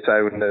dubious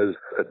owners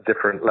at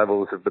different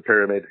levels of the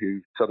pyramid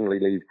who suddenly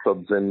leave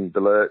clubs in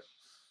the lurch,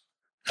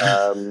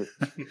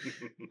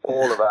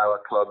 all of our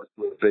clubs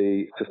would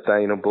be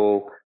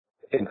sustainable.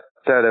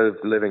 Instead of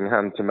living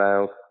hand to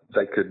mouth,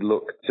 they could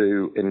look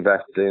to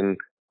invest in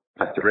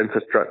better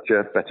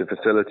infrastructure, better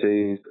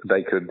facilities.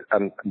 They could,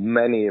 and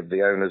many of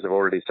the owners have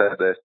already said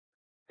this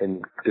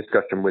in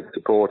discussion with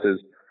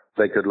supporters,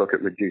 they could look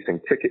at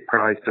reducing ticket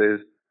prices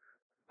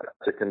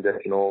to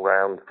conditional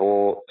round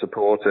for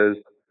supporters.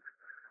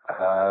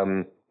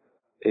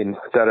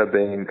 Instead of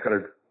being kind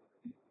of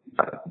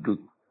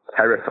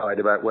terrified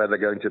about where they're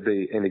going to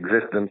be in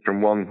existence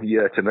from one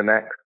year to the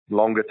next,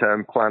 longer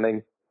term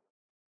planning.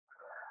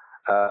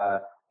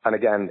 And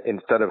again,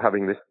 instead of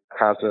having this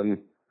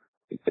chasm,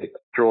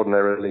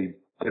 extraordinarily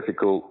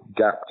difficult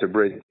gap to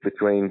bridge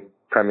between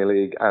Premier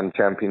League and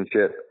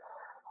Championship,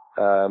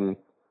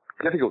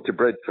 difficult to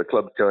bridge for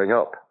clubs going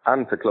up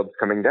and for clubs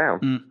coming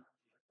down.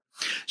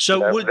 So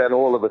then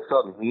all of a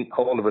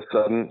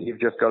sudden, you've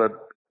just got a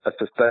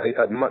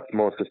much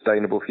more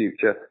sustainable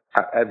future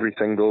at every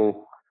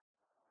single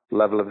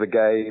level of the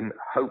game.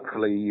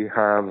 Hopefully, you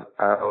have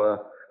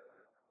our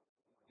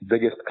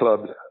biggest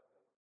clubs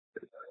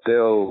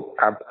still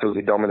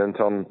absolutely dominant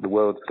on the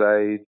world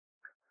stage,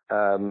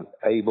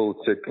 able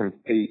to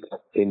compete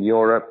in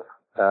Europe,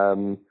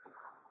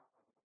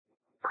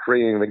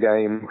 freeing the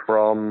game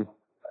from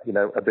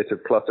a bit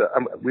of clutter.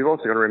 And we've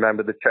also got to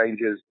remember the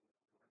changes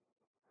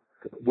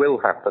that will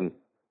happen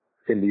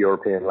in the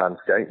European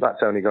landscape.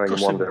 That's only going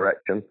in one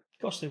direction.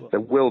 Of course they will. There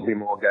will be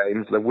more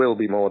games. There will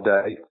be more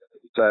dates.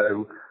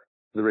 So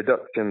the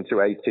reduction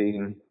to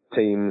 18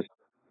 teams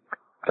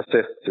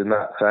assists in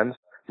that sense.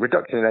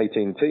 Reduction in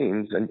 18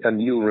 teams,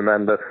 and you'll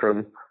remember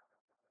from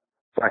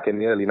back in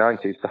the early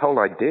 90s, the whole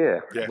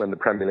idea when the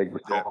Premier League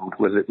was formed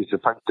was it was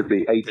supposed to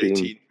be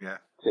 18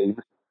 teams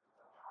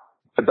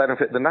to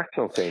benefit the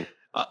national team.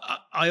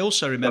 I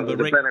also remember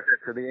the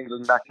benefit for the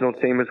England national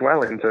team as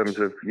well in terms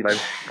of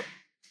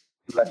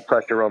less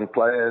pressure on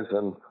players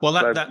and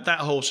that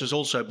horse has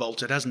also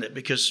bolted, hasn't it?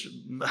 Because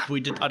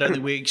I don't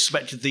think we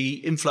expected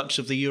the influx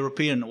of the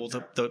European or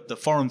the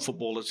foreign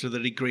footballers to the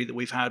degree that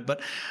we've had.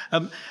 But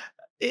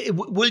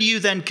will you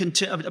then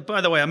continue? By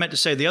the way, I meant to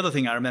say the other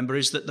thing I remember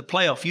is that the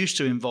playoff used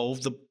to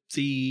involve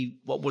the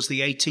what was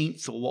the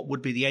 18th or what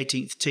would be the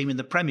 18th team in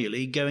the Premier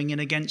League going in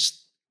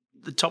against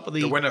the top of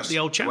the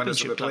old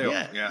Championship club.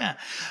 Yeah.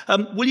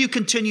 Will you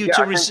continue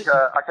to?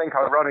 I think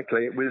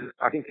ironically it was.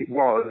 I think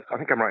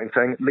I'm right in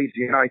saying Leeds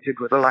United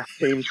were the last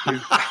team to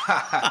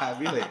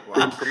really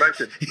be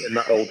promoted in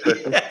that old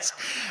system. Yes.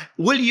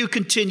 Will you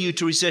continue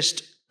to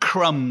resist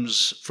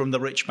crumbs from the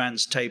rich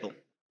man's table?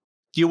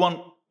 Do you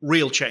want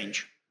real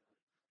change?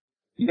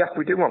 Yes,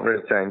 we do want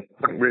real change.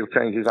 I think real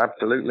change is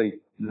absolutely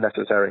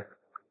necessary.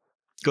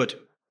 Good.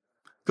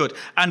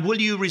 And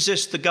will you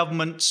resist the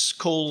government's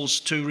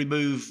calls to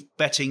remove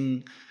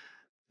betting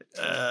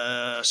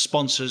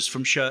sponsors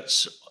from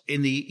shirts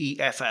in the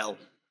EFL?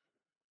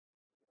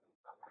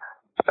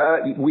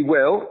 We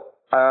will.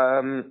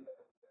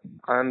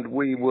 And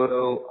we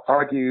will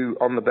argue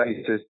on the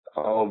basis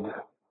of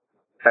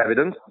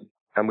evidence.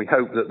 And we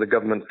hope that the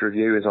government's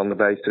review is on the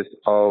basis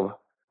of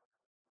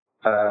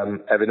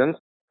evidence.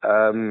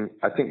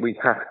 I think we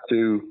have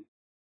to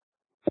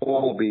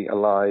all be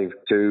alive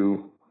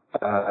to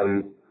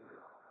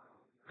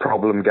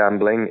problem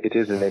gambling. It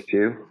is an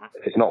issue.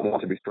 It's not one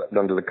to be swept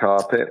under the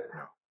carpet.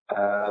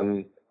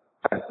 I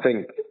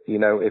think,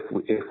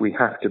 if we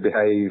have to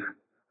behave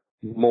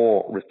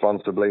more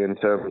responsibly in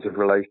terms of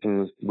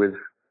relations with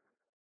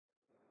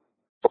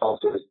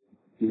sponsors,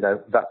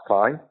 that's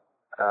fine.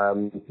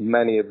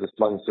 Many of the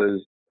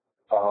sponsors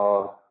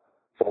are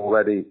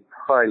already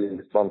highly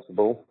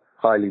responsible,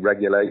 highly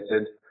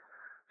regulated.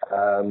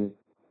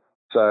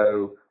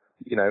 So,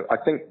 I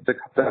think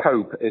the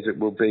hope is it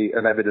will be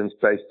an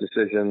evidence-based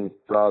decision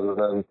rather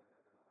than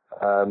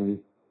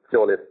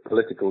purely a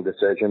political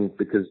decision,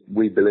 because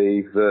we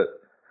believe that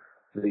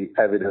the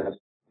evidence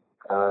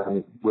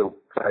will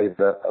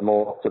favour a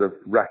more sort of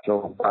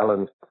rational,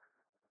 balanced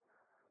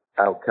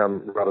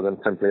outcome rather than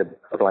simply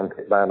a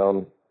blanket ban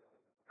on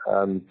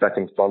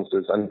betting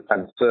sponsors. And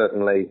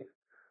certainly,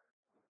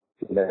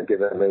 given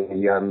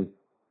the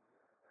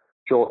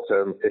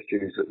short-term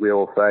issues that we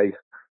all face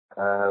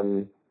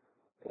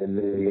in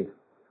the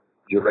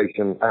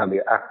duration and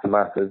the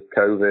aftermath of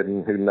COVID,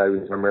 and who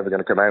knows when we're ever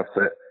going to come out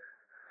of it,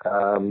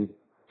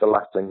 the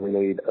last thing we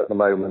need at the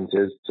moment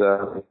is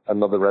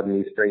another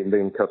revenue stream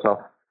being cut off.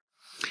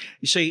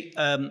 You see,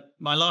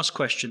 my last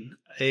question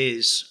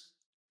is,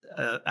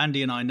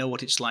 Andy and I know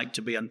what it's like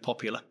to be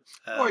unpopular.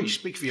 You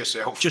speak for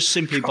yourself. Just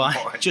simply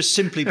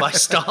by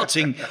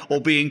starting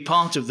or being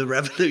part of the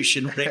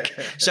revolution, Rick.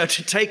 So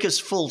to take us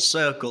full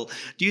circle,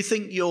 do you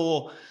think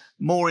you're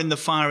more in the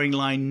firing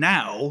line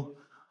now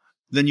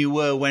than you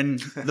were when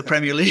the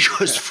Premier League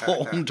was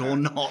formed, or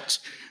not?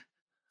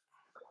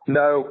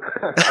 No,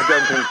 I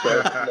don't think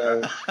so.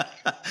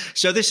 No.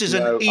 So this is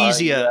an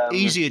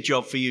easier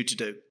job for you to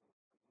do.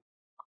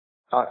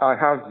 I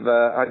have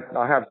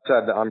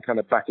said that I'm kind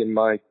of back in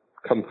my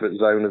comfort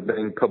zone of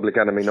being public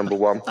enemy number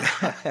one.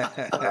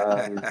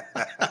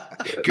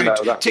 Good.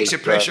 No, takes the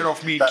pressure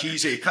off me and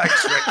Keezy.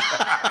 Thanks, Rick.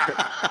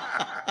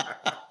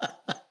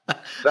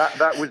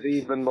 That was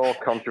even more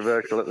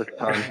controversial at the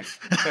time.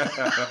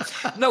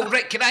 No,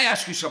 Rick, can I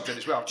ask you something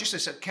as well? Just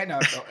as a kind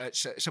of,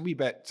 it's a wee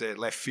bit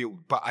left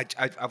field, but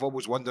I've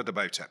always wondered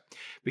about it,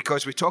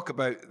 because we talk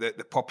about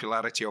the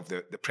popularity of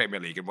the Premier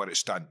League and what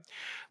it's done.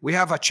 We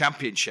have a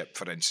championship,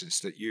 for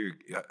instance, that you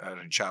are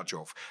in charge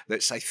of,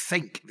 that's, I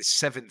think, the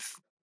 7th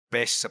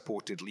best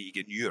supported league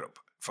in Europe,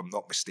 if I'm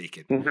not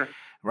mistaken. Mm-hmm.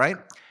 Right?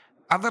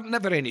 Are there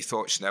never any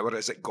thoughts now, or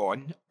is it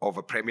gone, of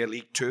a Premier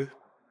League 2?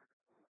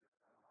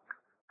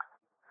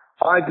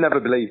 I've never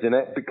believed in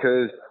it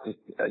because,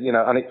 and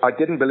I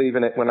didn't believe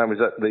in it when I was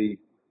at the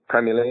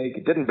Premier League.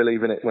 I didn't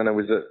believe in it when I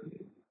was at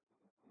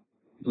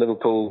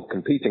Liverpool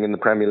competing in the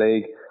Premier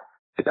League.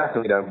 I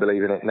definitely don't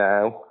believe in it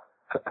now.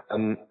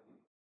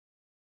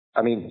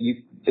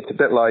 It's a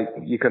bit like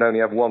you can only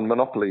have one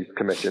Monopolies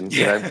Commission.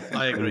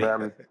 I agree.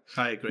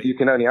 I agree. You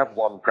can only have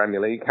one Premier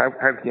League. How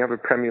can you have a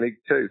Premier League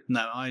 2?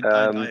 No, I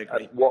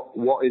agree.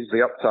 What is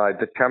the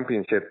upside? The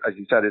Championship, as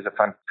you said, is a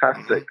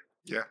fantastic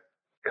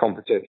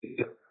competition.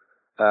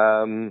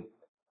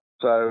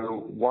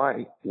 So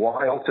why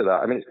alter that?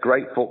 I mean, it's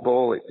great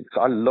football.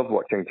 I love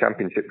watching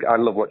Championship. I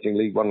love watching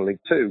League 1 and League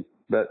 2,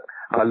 but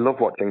I love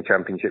watching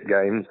Championship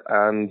games.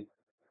 And,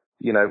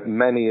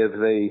 many of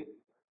the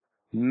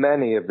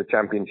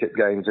Championship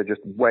games are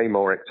just way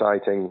more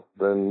exciting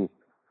than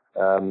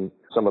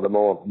some of the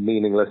more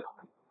meaningless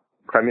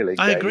Premier League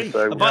games. Agree.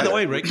 So, by the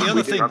way, Rick, the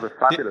other thing, have a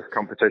fabulous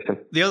competition.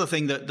 The other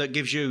thing that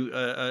gives you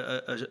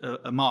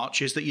a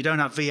march is that you don't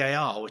have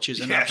VAR, which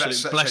is an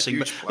absolute blessing.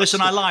 But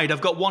listen, I lied.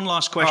 I've got one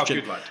last question.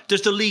 Good lad.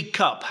 Does the League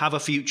Cup have a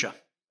future?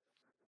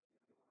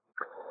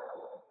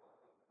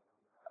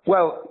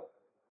 Well,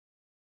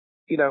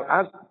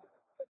 as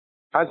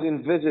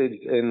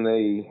envisaged in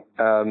the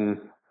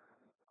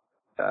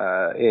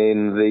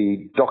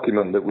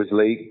document that was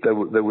leaked, there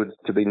was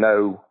to be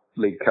no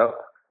League Cup.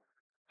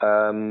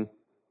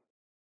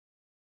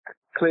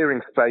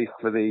 Clearing space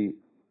for the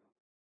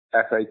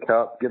FA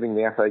Cup, giving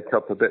the FA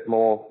Cup a bit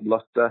more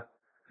lustre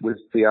was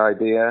the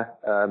idea.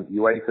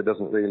 UEFA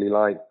doesn't really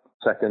like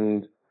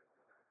second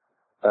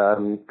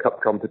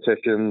cup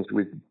competitions.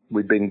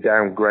 We've been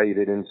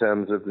downgraded in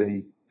terms of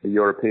the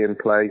European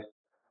place.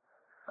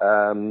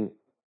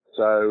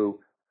 So,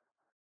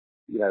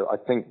 I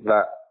think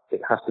that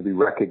it has to be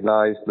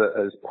recognised that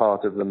as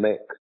part of the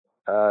mix,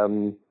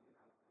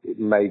 it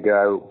may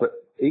go. But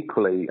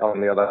equally,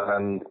 on the other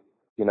hand,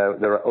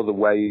 there are other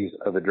ways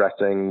of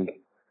addressing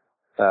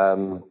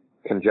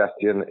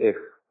congestion if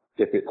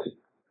it's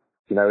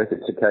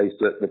a case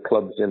that the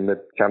clubs in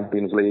the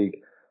Champions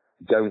League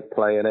don't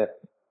play in it.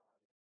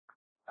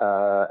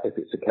 If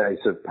it's a case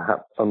of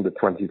perhaps under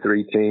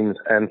 23 teams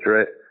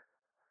enter it,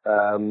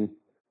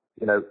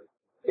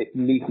 it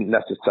needn't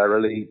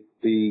necessarily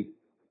be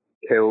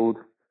killed.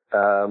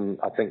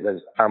 I think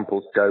there's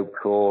ample scope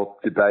for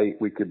debate.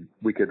 We could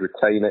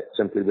retain it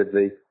simply with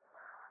the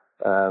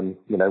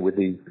with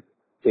the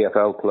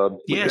EFL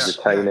clubs. Yes,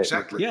 retain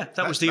exactly. Yeah,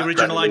 that was the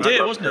original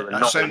idea, wasn't it?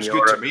 That sounds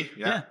good to me.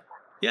 Yeah.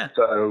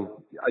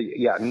 So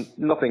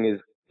nothing is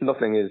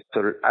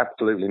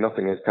absolutely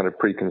nothing is kind of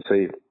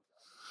preconceived.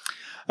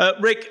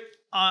 Rick,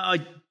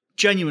 I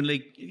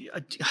genuinely,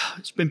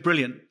 it's been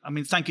brilliant. I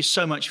mean, thank you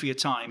so much for your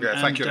time. Yeah,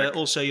 thank you, Rick.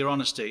 Also your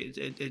honesty.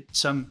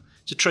 It's a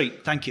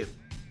treat. Thank you.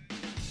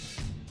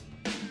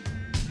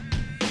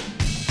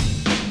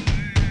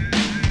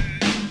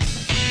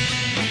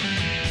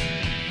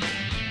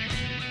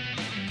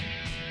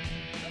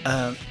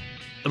 I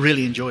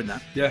really enjoyed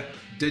that. Yeah.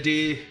 Did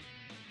he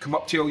come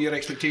up to all your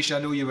expectations?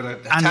 I know you were a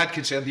tad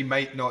concerned he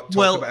might not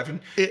talk about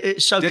everything.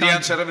 It's so Did kind. he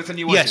answer everything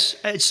you wanted? Yes,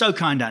 it's so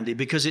kind, Andy,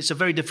 because it's a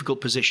very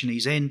difficult position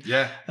he's in.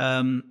 Yeah.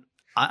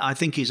 I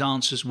think his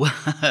answers were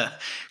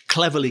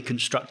cleverly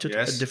constructed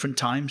at different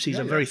times. He's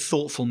a very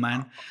thoughtful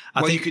man.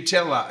 I think you could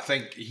tell that. I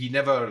think he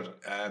never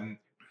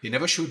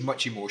showed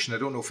much emotion. I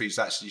don't know if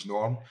that's his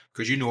norm,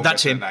 because you know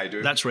that's better him. than I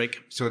do. That's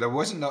Rick. So there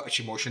wasn't that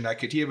much emotion. I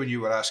could hear when you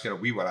were asking, or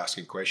we were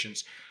asking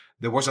questions.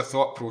 There was a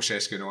thought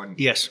process going on.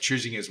 Yes.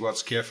 Choosing his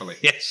words carefully.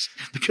 Yes,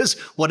 because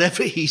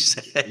whatever he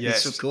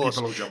says, of course,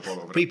 people will jump all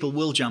over it. People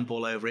will jump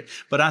all over it.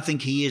 But I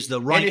think he is the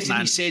right man. Anything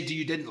he said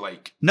you didn't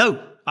like?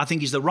 No, I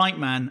think he's the right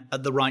man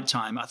at the right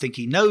time. I think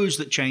he knows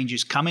that change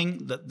is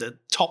coming, that the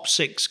top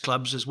 6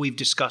 clubs, as we've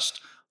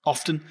discussed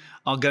often,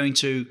 are going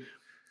to,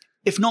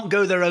 if not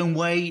go their own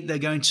way, they're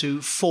going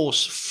to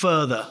force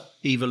further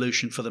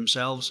evolution for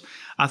themselves.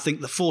 I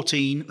think the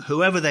 14,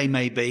 whoever they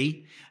may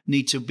be,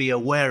 need to be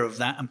aware of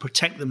that and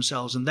protect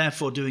themselves, and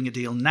therefore doing a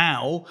deal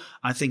now,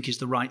 I think, is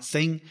the right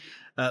thing.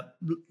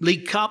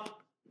 League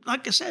Cup,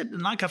 like I said,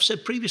 and like I've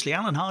said previously,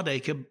 Alan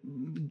Hardacre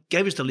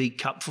gave us the League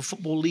Cup for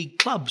Football League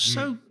clubs.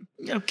 So,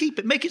 keep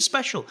it, make it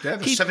special. Yeah,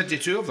 there's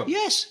 72 of them.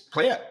 Yes.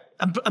 Play it.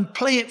 And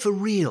play it for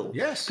real.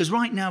 Yes. Because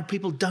right now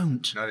people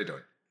don't. No, they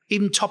don't.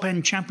 Even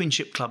top-end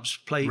championship clubs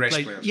play.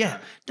 Players,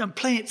 don't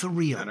play it for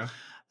real. I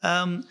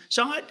know.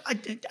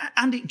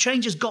 And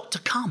change has got to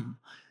come.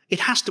 It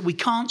has to. We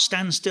can't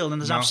stand still.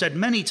 And as I've said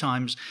many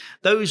times,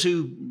 those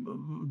who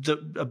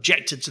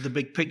objected to the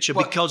big picture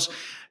because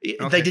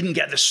they didn't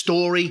get the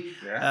story,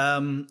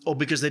 or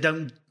because they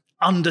don't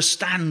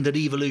understand that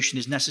evolution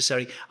is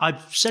necessary.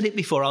 I've said it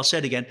before. I'll say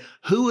it again.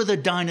 Who are the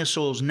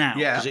dinosaurs now?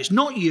 Because it's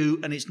not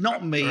you, and it's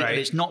not me, and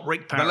it's not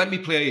Rick Parry. But let me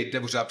play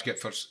devil's advocate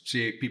for,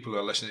 say, people who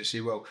are listening and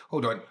say, well,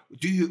 hold on.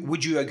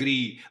 Would you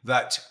agree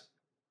that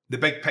the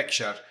big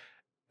picture,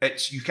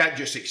 you can't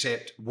just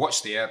accept what's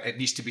there, it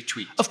needs to be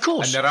tweaked? Of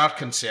course. And there are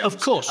concerns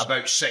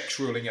about 6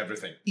 ruling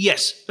everything.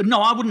 Yes.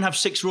 No, I wouldn't have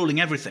 6 ruling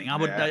everything.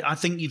 I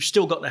think you've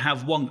still got to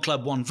have one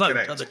club, one vote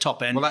at the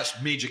top end. Well,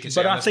 that's major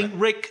concern. But I think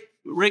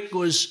Rick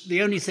was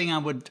the only thing I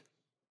would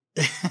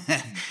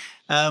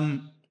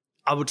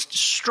I would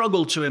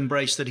struggle to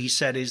embrace that he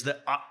said is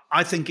that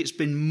I think it's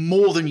been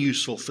more than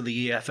useful for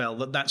the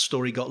EFL that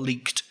story got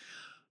leaked,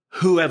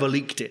 whoever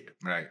leaked it.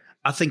 Right.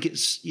 I think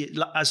it's,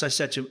 as I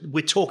said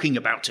we're talking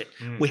about it.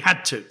 We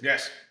had to.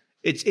 Yes.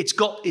 It's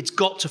got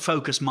to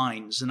focus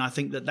minds, and I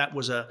think that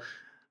was a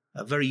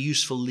very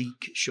useful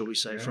leak, shall we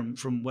say,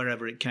 from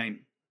wherever it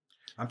came.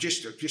 I'm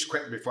just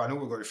quickly before I know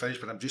we're going to finish,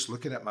 but I'm just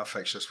looking at my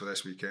fixtures for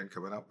this weekend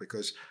coming up,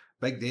 because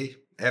big day,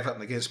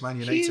 Everton against Man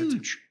United.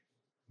 Huge.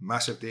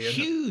 Massive day.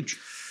 Huge.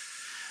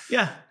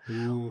 Yeah.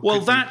 Ooh,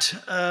 well,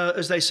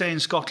 as they say in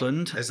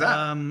Scotland, is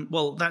that?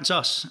 Well, that's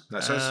us.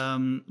 That's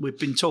us. We've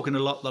been talking a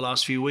lot the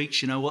last few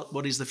weeks.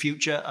 What is the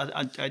future?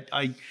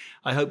 I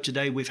hope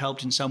today we've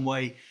helped in some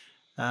way.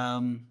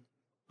 I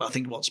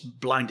think what's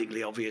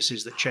blindingly obvious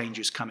is that change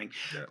is coming.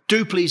 Yeah.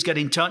 Do please get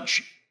in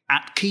touch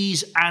at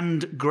Keys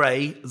and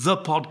Gray, the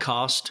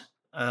podcast.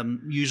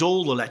 Use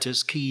all the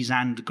letters, Keys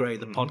and Gray,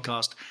 the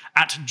podcast,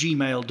 at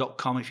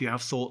gmail.com if you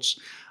have thoughts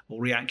or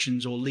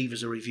reactions, or leave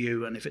us a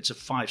review. And if it's a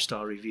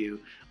 5-star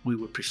review, we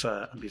would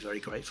prefer and be very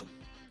grateful.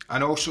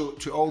 And also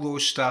to all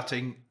those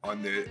starting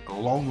on the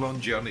long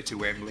journey to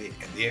Wembley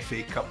in the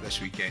FA Cup this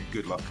weekend,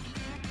 good luck.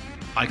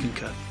 I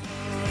concur.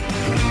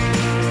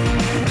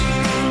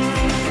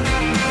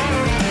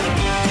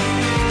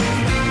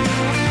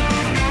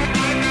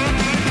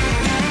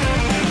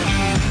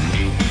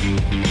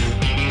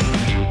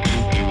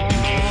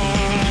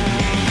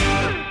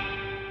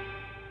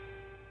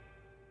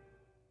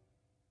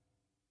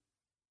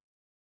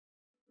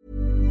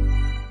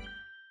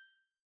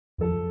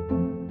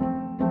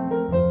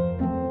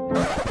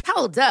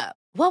 Hold up.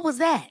 What was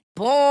that?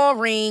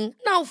 Boring.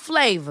 No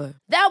flavor.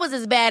 That was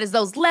as bad as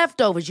those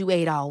leftovers you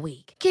ate all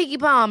week. Keke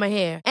Palmer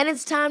here, and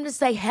it's time to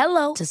say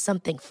hello to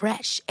something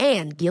fresh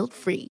and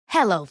guilt-free.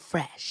 Hello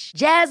Fresh.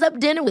 Jazz up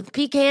dinner with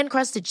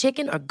pecan-crusted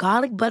chicken or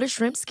garlic butter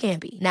shrimp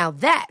scampi. Now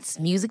that's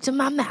music to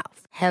my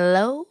mouth.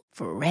 Hello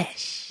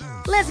Fresh.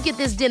 Let's get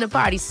this dinner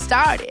party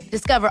started.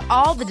 Discover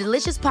all the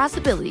delicious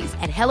possibilities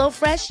at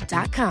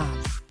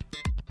HelloFresh.com.